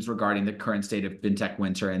predictions regarding the current state of fintech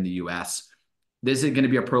winter in the US? Is it going to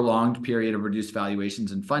be a prolonged period of reduced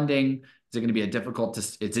valuations and funding? Is it going to be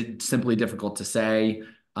is it simply difficult to say?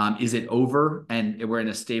 Is it over and we're in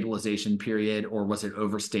a stabilization period, or was it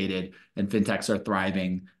overstated and fintechs are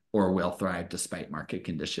thriving or will thrive despite market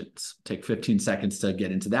conditions? Take 15 seconds to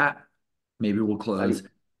get into that. Maybe we'll close.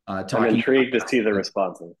 I'm intrigued to see the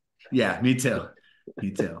responses. Yeah, me too.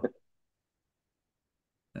 Me too.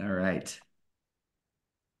 All right.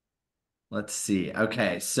 Let's see.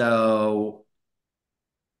 Okay, so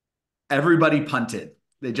everybody punted.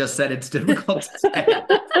 They just said it's difficult to say.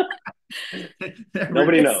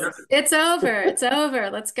 Nobody knows. It's over. It's over.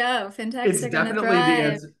 Let's go. Fintechs are going to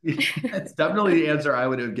thrive. It's definitely the answer I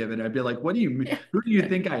would have given. I'd be like, "What do you mean? Who do you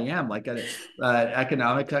think I am? Like an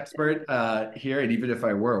economic expert here? And even if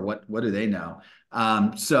I were, what do they know?"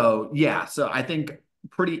 So I think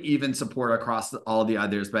pretty even support across all the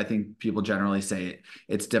others, but I think people generally say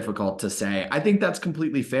it's difficult to say. I think that's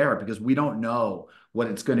completely fair because we don't know what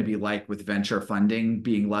it's going to be like with venture funding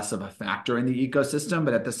being less of a factor in the ecosystem.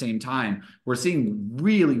 But at the same time, we're seeing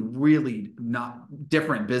really, really not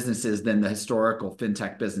different businesses than the historical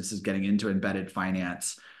fintech businesses getting into embedded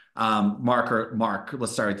finance. Mark,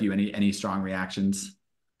 let's start with you. Any strong reactions?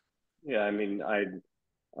 Yeah, I mean, I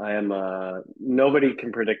am nobody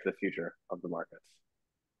can predict the future of the markets.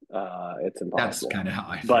 It's impossible. That's kind of how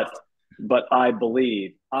I feel. But I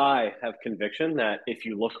believe, I have conviction that if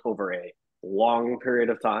you look over a long period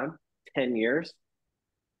of time, 10 years,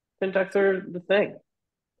 fintechs are the thing.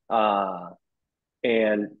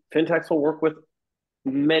 And fintechs will work with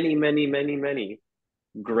many, many, many, many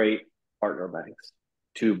great partner banks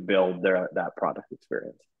to build that product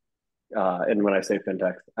experience. And when I say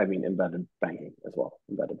fintechs, I mean embedded banking as well,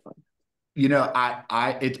 embedded finance. You know,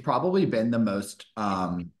 it's probably been the most,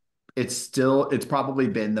 it's probably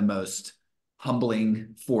been the most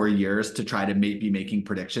humbling 4 years to try to be making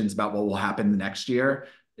predictions about what will happen the next year.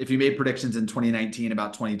 If you made predictions in 2019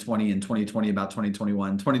 about 2020 and 2020 about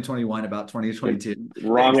 2021, 2021 about 2022.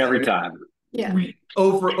 Wrong every time. Yeah.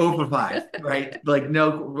 Over 5, right? Like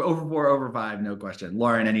no, over 4, over 5, no question.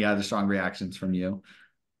 Lauren, any other strong reactions from you?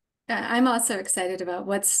 I'm also excited about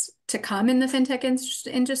what's to come in the fintech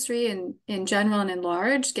industry and in general and in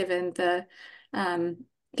large, given the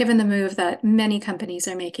move that many companies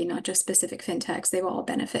are making, not just specific fintechs. They will all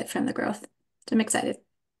benefit from the growth. So I'm excited.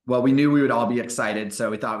 Well, we knew we would all be excited, so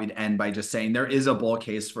we thought we'd end by just saying there is a bull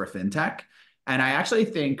case for fintech. And I actually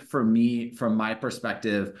think for me, from my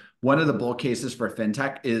perspective, one of the bull cases for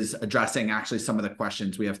fintech is addressing actually some of the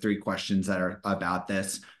questions. We have 3 questions that are about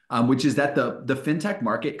this, which is that the fintech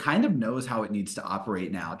market kind of knows how it needs to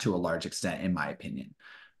operate now to a large extent, in my opinion.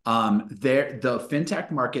 The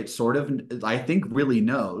fintech market sort of, I think, really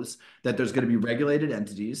knows that there's going to be regulated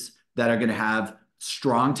entities that are going to have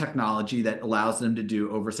strong technology that allows them to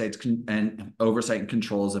do oversight and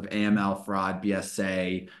controls of AML, fraud,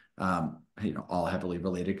 BSA, all heavily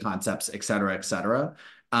related concepts, et cetera, et cetera.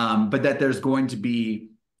 But that there's going to be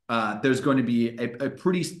a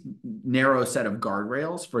pretty narrow set of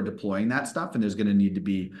guardrails for deploying that stuff, and there's going to need to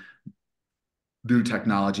be new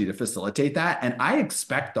technology to facilitate that. And I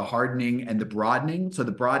expect the hardening and the broadening, so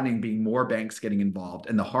the broadening being more banks getting involved,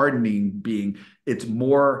 and the hardening being it's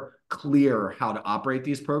more clear how to operate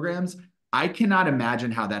these programs. I cannot imagine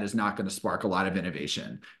how that is not going to spark a lot of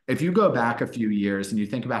innovation. If you go back a few years and you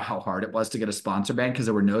think about how hard it was to get a sponsor bank because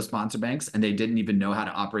there were no sponsor banks and they didn't even know how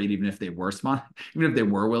to operate, even if they were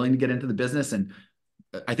willing to get into the business. And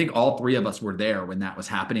I think all 3 of us were there when that was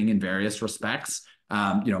happening in various respects.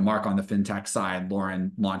 Mark on the fintech side,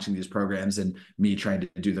 Lauren launching these programs, and me trying to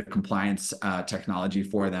do the compliance technology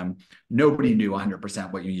for them. Nobody knew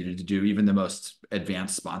 100% what you needed to do, even the most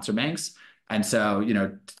advanced sponsor banks. And so,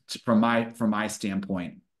 from my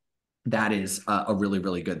standpoint, that is a really,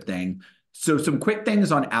 really good thing. So some quick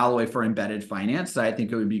things on Alloy for embedded finance that I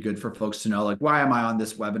think it would be good for folks to know, like, why am I on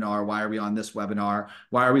this webinar? Why are we on this webinar?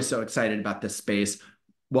 Why are we so excited about this space?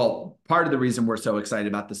 Well, part of the reason we're so excited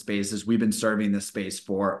about the space is we've been serving this space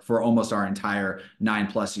for almost our entire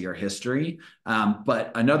 9+ year history.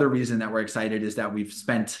 But another reason that we're excited is that we've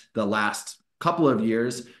spent the last couple of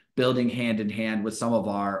years building hand in hand with some of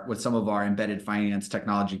our embedded finance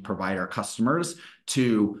technology provider customers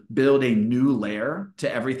to build a new layer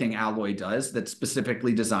to everything Alloy does that's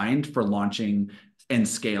specifically designed for launching and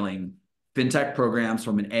scaling fintech programs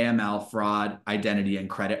from an AML, fraud, identity, and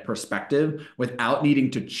credit perspective without needing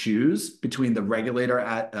to choose between the regulator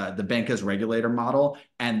at the bank as regulator model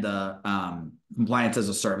and the compliance as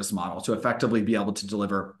a service model, to effectively be able to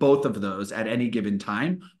deliver both of those at any given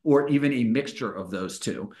time, or even a mixture of those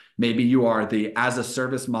two. Maybe you are the as a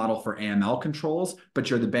service model for AML controls, but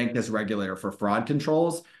you're the bank as regulator for fraud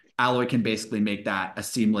controls. Alloy can basically make that a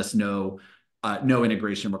seamless, no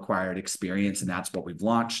integration required experience, and that's what we've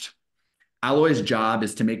launched. Alloy's job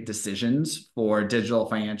is to make decisions for digital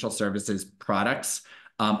financial services products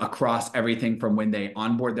across everything from when they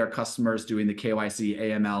onboard their customers, doing the KYC,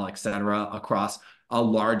 AML, et cetera, across a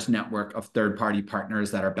large network of third-party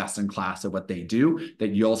partners that are best in class at what they do, that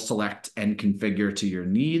you'll select and configure to your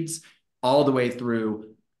needs, all the way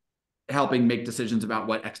through helping make decisions about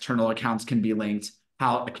what external accounts can be linked,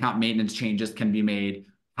 how account maintenance changes can be made,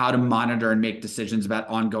 how to monitor and make decisions about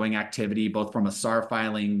ongoing activity, both from a SAR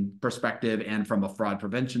filing perspective and from a fraud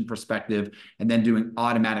prevention perspective, and then doing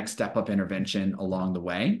automatic step-up intervention along the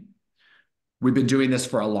way. We've been doing this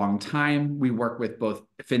for a long time. We work with both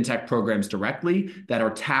fintech programs directly that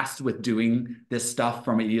are tasked with doing this stuff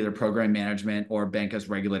from either program management or bank as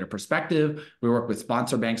regulator perspective. We work with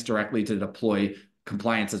sponsor banks directly to deploy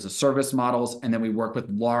compliance as a service models, and then we work with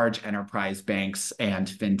large enterprise banks and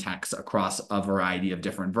fintechs across a variety of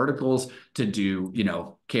different verticals to do,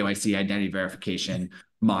 KYC, identity verification,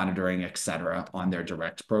 monitoring, et cetera, on their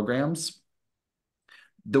direct programs.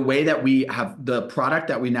 The way that we have the product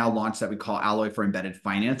that we now launched that we call Alloy for Embedded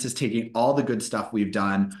Finance is taking all the good stuff we've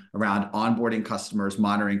done around onboarding customers,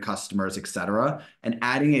 monitoring customers, et cetera, and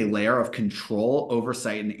adding a layer of control,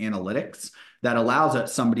 oversight, and analytics that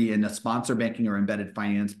allows somebody in a sponsor banking or embedded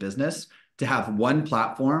finance business to have one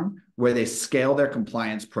platform where they scale their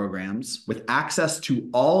compliance programs with access to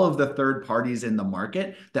all of the third parties in the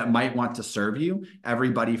market that might want to serve you.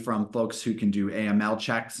 Everybody from folks who can do AML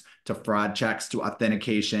checks to fraud checks to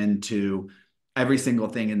authentication to every single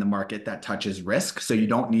thing in the market that touches risk. So you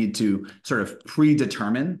don't need to sort of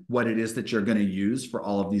predetermine what it is that you're going to use for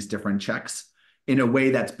all of these different checks in a way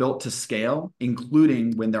that's built to scale,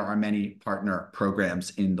 including when there are many partner programs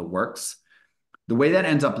in the works. The way that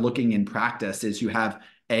ends up looking in practice is you have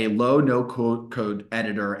a low-code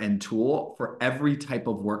editor and tool for every type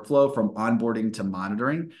of workflow from onboarding to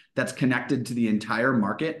monitoring that's connected to the entire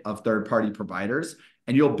market of third-party providers.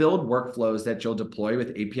 And you'll build workflows that you'll deploy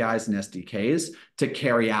with APIs and SDKs to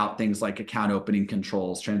carry out things like account opening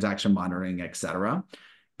controls, transaction monitoring, et cetera.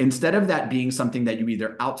 Instead of that being something that you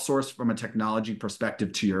either outsource from a technology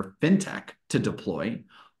perspective to your fintech to deploy,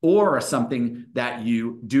 or something that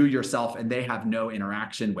you do yourself and they have no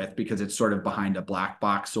interaction with because it's sort of behind a black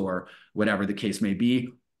box or whatever the case may be.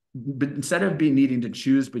 But instead of needing to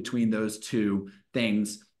choose between those two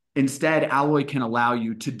things, instead, Alloy can allow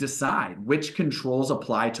you to decide which controls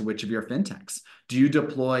apply to which of your fintechs. Do you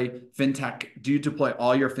deploy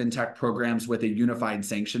all your fintech programs with a unified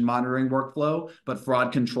sanction monitoring workflow, but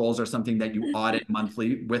fraud controls are something that you audit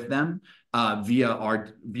monthly with them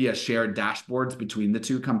via shared dashboards between the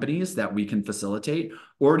two companies that we can facilitate?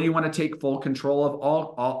 Or do you want to take full control of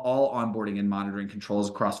all onboarding and monitoring controls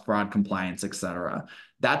across fraud, compliance, et cetera?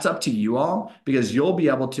 That's up to you all, because you'll be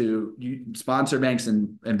able to, sponsor banks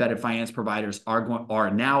and embedded finance providers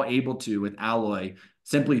are now able to, with Alloy,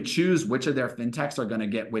 simply choose which of their fintechs are going to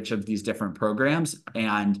get which of these different programs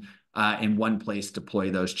and in one place deploy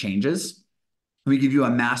those changes. We give you a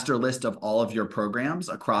master list of all of your programs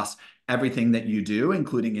across everything that you do,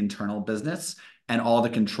 including internal business and all the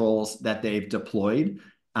controls that they've deployed.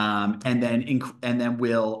 And then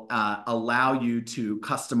we'll allow you to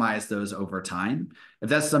customize those over time. If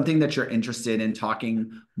that's something that you're interested in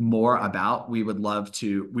talking more about, we would love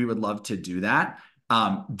to do that.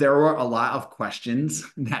 There were a lot of questions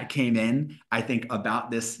that came in, I think, about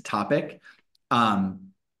this topic.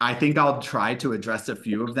 I think I'll try to address a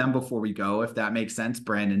few of them before we go, if that makes sense.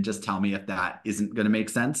 Brandon, just tell me if that isn't going to make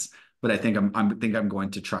sense. But I think I'm going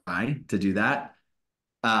to try to do that.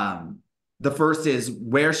 The first is,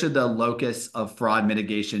 where should the locus of fraud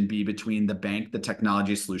mitigation be between the bank, the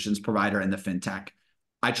technology solutions provider, and the fintech?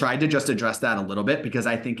 I tried to just address that a little bit because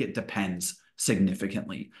I think it depends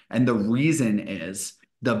significantly. And the reason is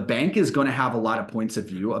the bank is going to have a lot of points of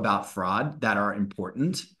view about fraud that are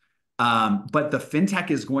important. But the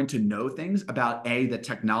fintech is going to know things about the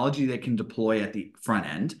technology they can deploy at the front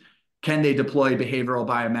end. Can they deploy behavioral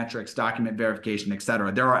biometrics, document verification, et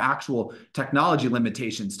cetera? There are actual technology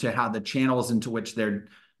limitations to how the channels into which they're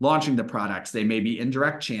launching the products. They may be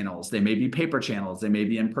indirect channels, they may be paper channels, they may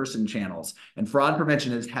be in-person channels. And fraud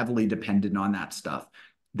prevention is heavily dependent on that stuff.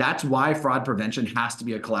 That's why fraud prevention has to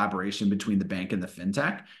be a collaboration between the bank and the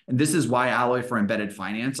fintech. And this is why Alloy for Embedded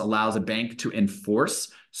Finance allows a bank to enforce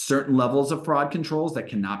certain levels of fraud controls that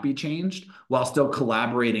cannot be changed while still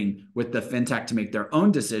collaborating with the fintech to make their own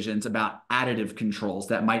decisions about additive controls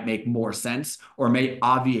that might make more sense or may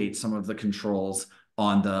obviate some of the controls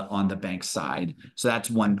on the bank side. So that's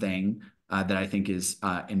one thing that I think is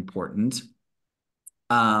important.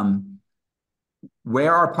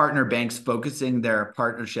 Where are partner banks focusing their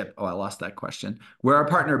partnership? Oh, I lost that question. Where are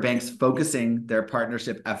partner banks focusing their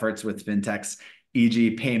partnership efforts with fintechs,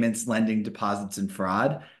 e.g. payments, lending, deposits, and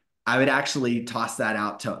fraud? I would actually toss that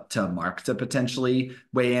out to Mark to potentially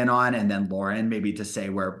weigh in on, and then Lauren maybe to say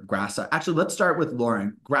where Grasshopper. Actually, let's start with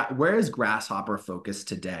Lauren. Where is Grasshopper focused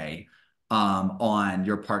today on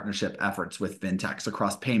your partnership efforts with fintechs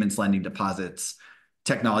across payments, lending, deposits,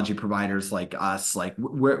 technology providers like us? Like,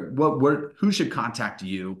 who should contact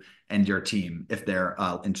you and your team if they're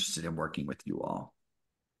interested in working with you all?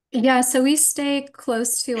 Yeah, so we stay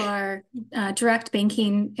close to our direct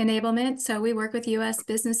banking enablement. So we work with U.S.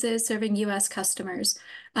 businesses serving U.S. customers.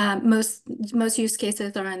 Most use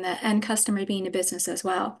cases are on the end customer being a business as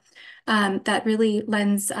well. That really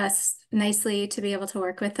lends us nicely to be able to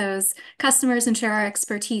work with those customers and share our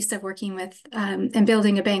expertise of working with and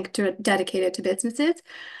building a bank dedicated to businesses.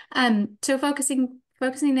 So focusing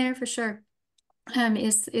there for sure.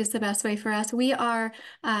 Is the best way for us. We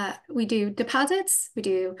do deposits, we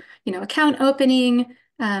do account opening,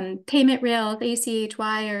 payment rails, ACH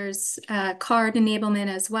wires, card enablement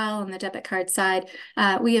as well on the debit card side.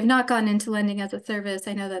 We have not gotten into lending as a service.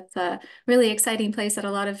 I know that's a really exciting place that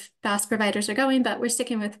a lot of fast providers are going, but we're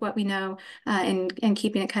sticking with what we know and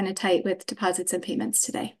keeping it kind of tight with deposits and payments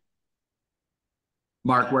today.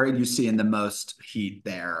 Mark, where are you seeing the most heat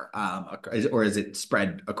there? Or is it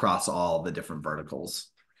spread across all the different verticals?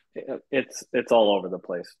 It's all over the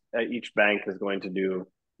place. Each bank is going to do,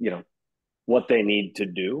 what they need to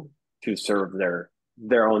do to serve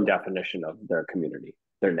their own definition of their community,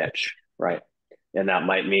 their niche, right? And that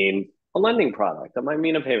might mean a lending product, that might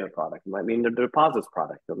mean a payment product, it might mean a deposits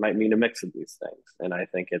product, it might mean a mix of these things. And I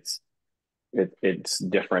think it's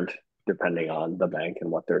different depending on the bank and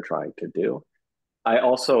what they're trying to do. I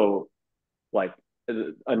also like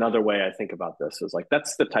another way I think about this is like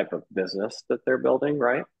that's the type of business that they're building,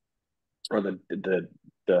 right? Or the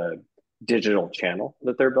digital channel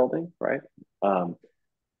that they're building, right?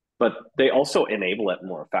 But they also enable it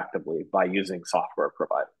more effectively by using software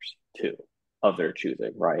providers too of their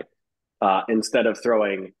choosing, right? Instead of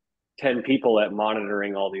throwing 10 people at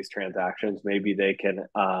monitoring all these transactions, maybe they can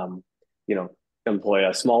employ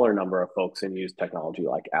a smaller number of folks and use technology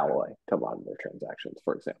like Alloy to monitor transactions,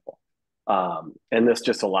 for example. And this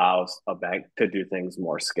just allows a bank to do things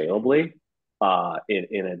more scalably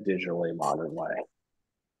in a digitally modern way.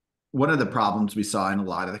 One of the problems we saw in a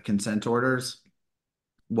lot of the consent orders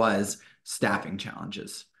was staffing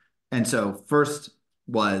challenges. And so first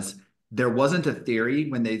was there wasn't a theory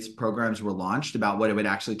when these programs were launched about what it would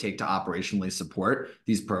actually take to operationally support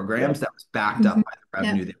these programs that was backed up by the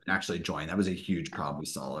revenue they would actually join. That was a huge problem we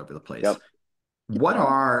saw all over the place. What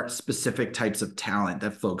are specific types of talent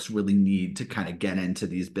that folks really need to kind of get into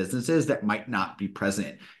these businesses that might not be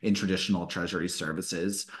present in traditional treasury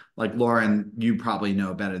services? Like Lauren, you probably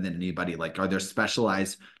know better than anybody. Like, are there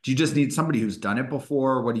specialized? Do you just need somebody who's done it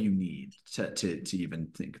before? What do you need to even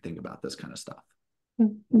think about this kind of stuff?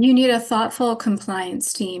 You need a thoughtful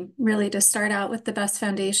compliance team, really, to start out with the best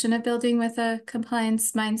foundation of building with a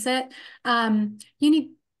compliance mindset. You need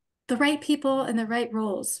the right people in the right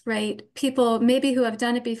roles, right? People maybe who have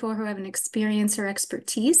done it before, who have an experience or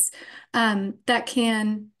expertise that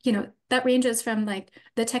can, that ranges from like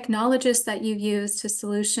the technologists that you use to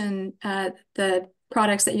solution the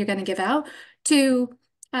products that you're going to give out to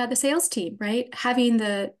the sales team, right? Having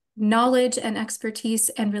the knowledge and expertise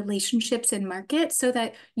and relationships in market so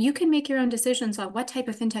that you can make your own decisions on what type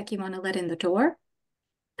of fintech you want to let in the door.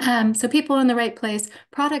 So people in the right place,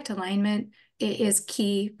 product alignment is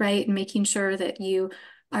key, right? And making sure that you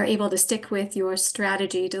are able to stick with your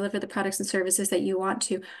strategy, deliver the products and services that you want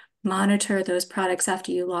to, monitor those products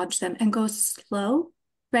after you launch them and go slow,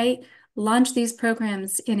 right? launch these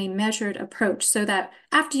programs in a measured approach so that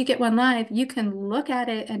after you get one live, you can look at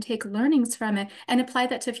it and take learnings from it and apply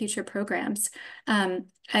that to future programs.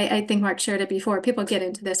 I think Mark shared it before. People get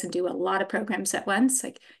into this and do a lot of programs at once.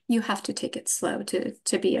 Like, you have to take it slow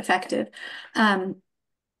to be effective.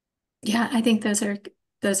 Yeah, I think those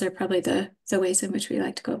are probably the ways in which we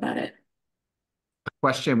like to go about it.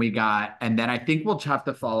 Question we got, and then I think we'll have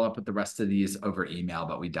to follow up with the rest of these over email,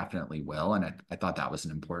 but we definitely will. And I thought that was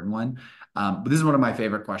an important one. But this is one of my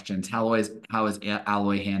favorite questions. How is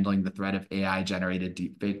Alloy handling the threat of AI generated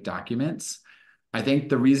deepfake documents? I think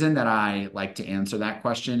the reason that I like to answer that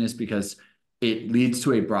question is because it leads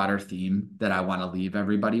to a broader theme that I want to leave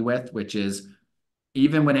everybody with, which is,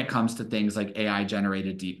 even when it comes to things like AI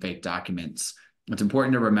generated deepfake documents, it's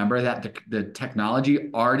important to remember that the technology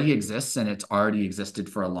already exists, and it's already existed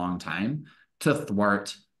for a long time to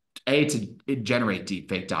thwart, to generate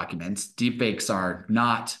deepfake documents. Deepfakes are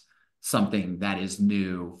not something that is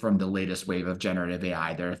new from the latest wave of generative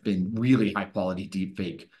AI. There have been really high quality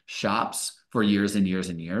deepfake shops for years and years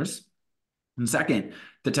and years. And second,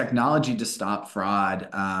 the technology to stop fraud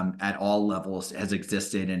at all levels has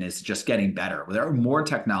existed and is just getting better. There are more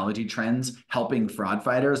technology trends helping fraud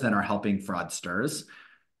fighters than are helping fraudsters.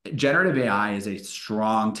 Generative AI is a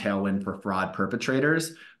strong tailwind for fraud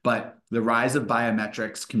perpetrators, but the rise of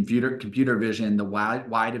biometrics, computer vision, the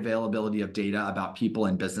wide availability of data about people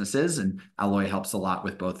and businesses, and Alloy helps a lot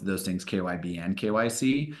with both of those things, KYB and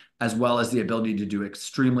KYC, as well as the ability to do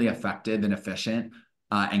extremely effective and efficient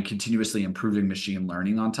and continuously improving machine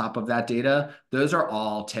learning on top of that data. Those are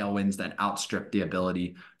all tailwinds that outstrip the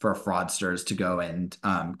ability for fraudsters to go and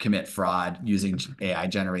commit fraud using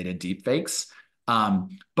AI-generated deepfakes.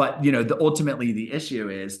 But ultimately the issue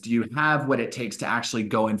is, do you have what it takes to actually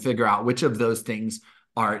go and figure out which of those things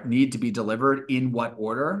need to be delivered in what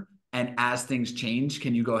order? And as things change,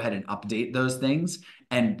 can you go ahead and update those things?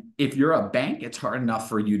 And if you're a bank, it's hard enough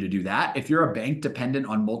for you to do that. If you're a bank dependent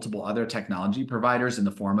on multiple other technology providers in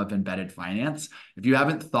the form of embedded finance, if you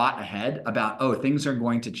haven't thought ahead about, oh, things are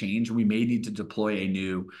going to change, we may need to deploy a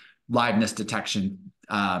new liveness detection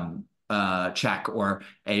check or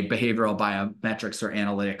a behavioral biometrics or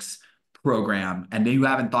analytics program, and then you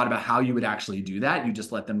haven't thought about how you would actually do that, you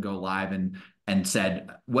just let them go live and said,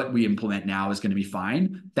 what we implement now is going to be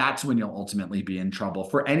fine, that's when you'll ultimately be in trouble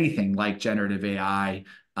for anything like generative AI,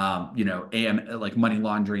 like money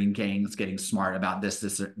laundering gangs getting smart about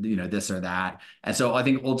this or that. And so I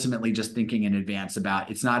think ultimately just thinking in advance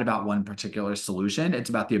about, it's not about one particular solution, it's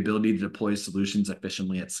about the ability to deploy solutions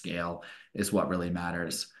efficiently at scale is what really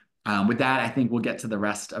matters. With that, I think we'll get to the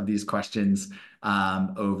rest of these questions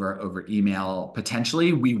over email.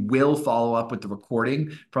 Potentially, we will follow up with the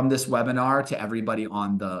recording from this webinar to everybody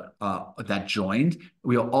on that joined.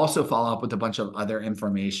 We'll also follow up with a bunch of other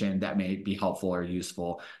information that may be helpful or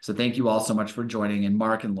useful. So thank you all so much for joining, and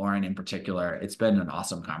Mark and Lauren in particular. It's been an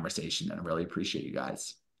awesome conversation, and I really appreciate you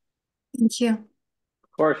guys. Thank you.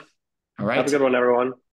 Of course. All right. Have a good one, everyone.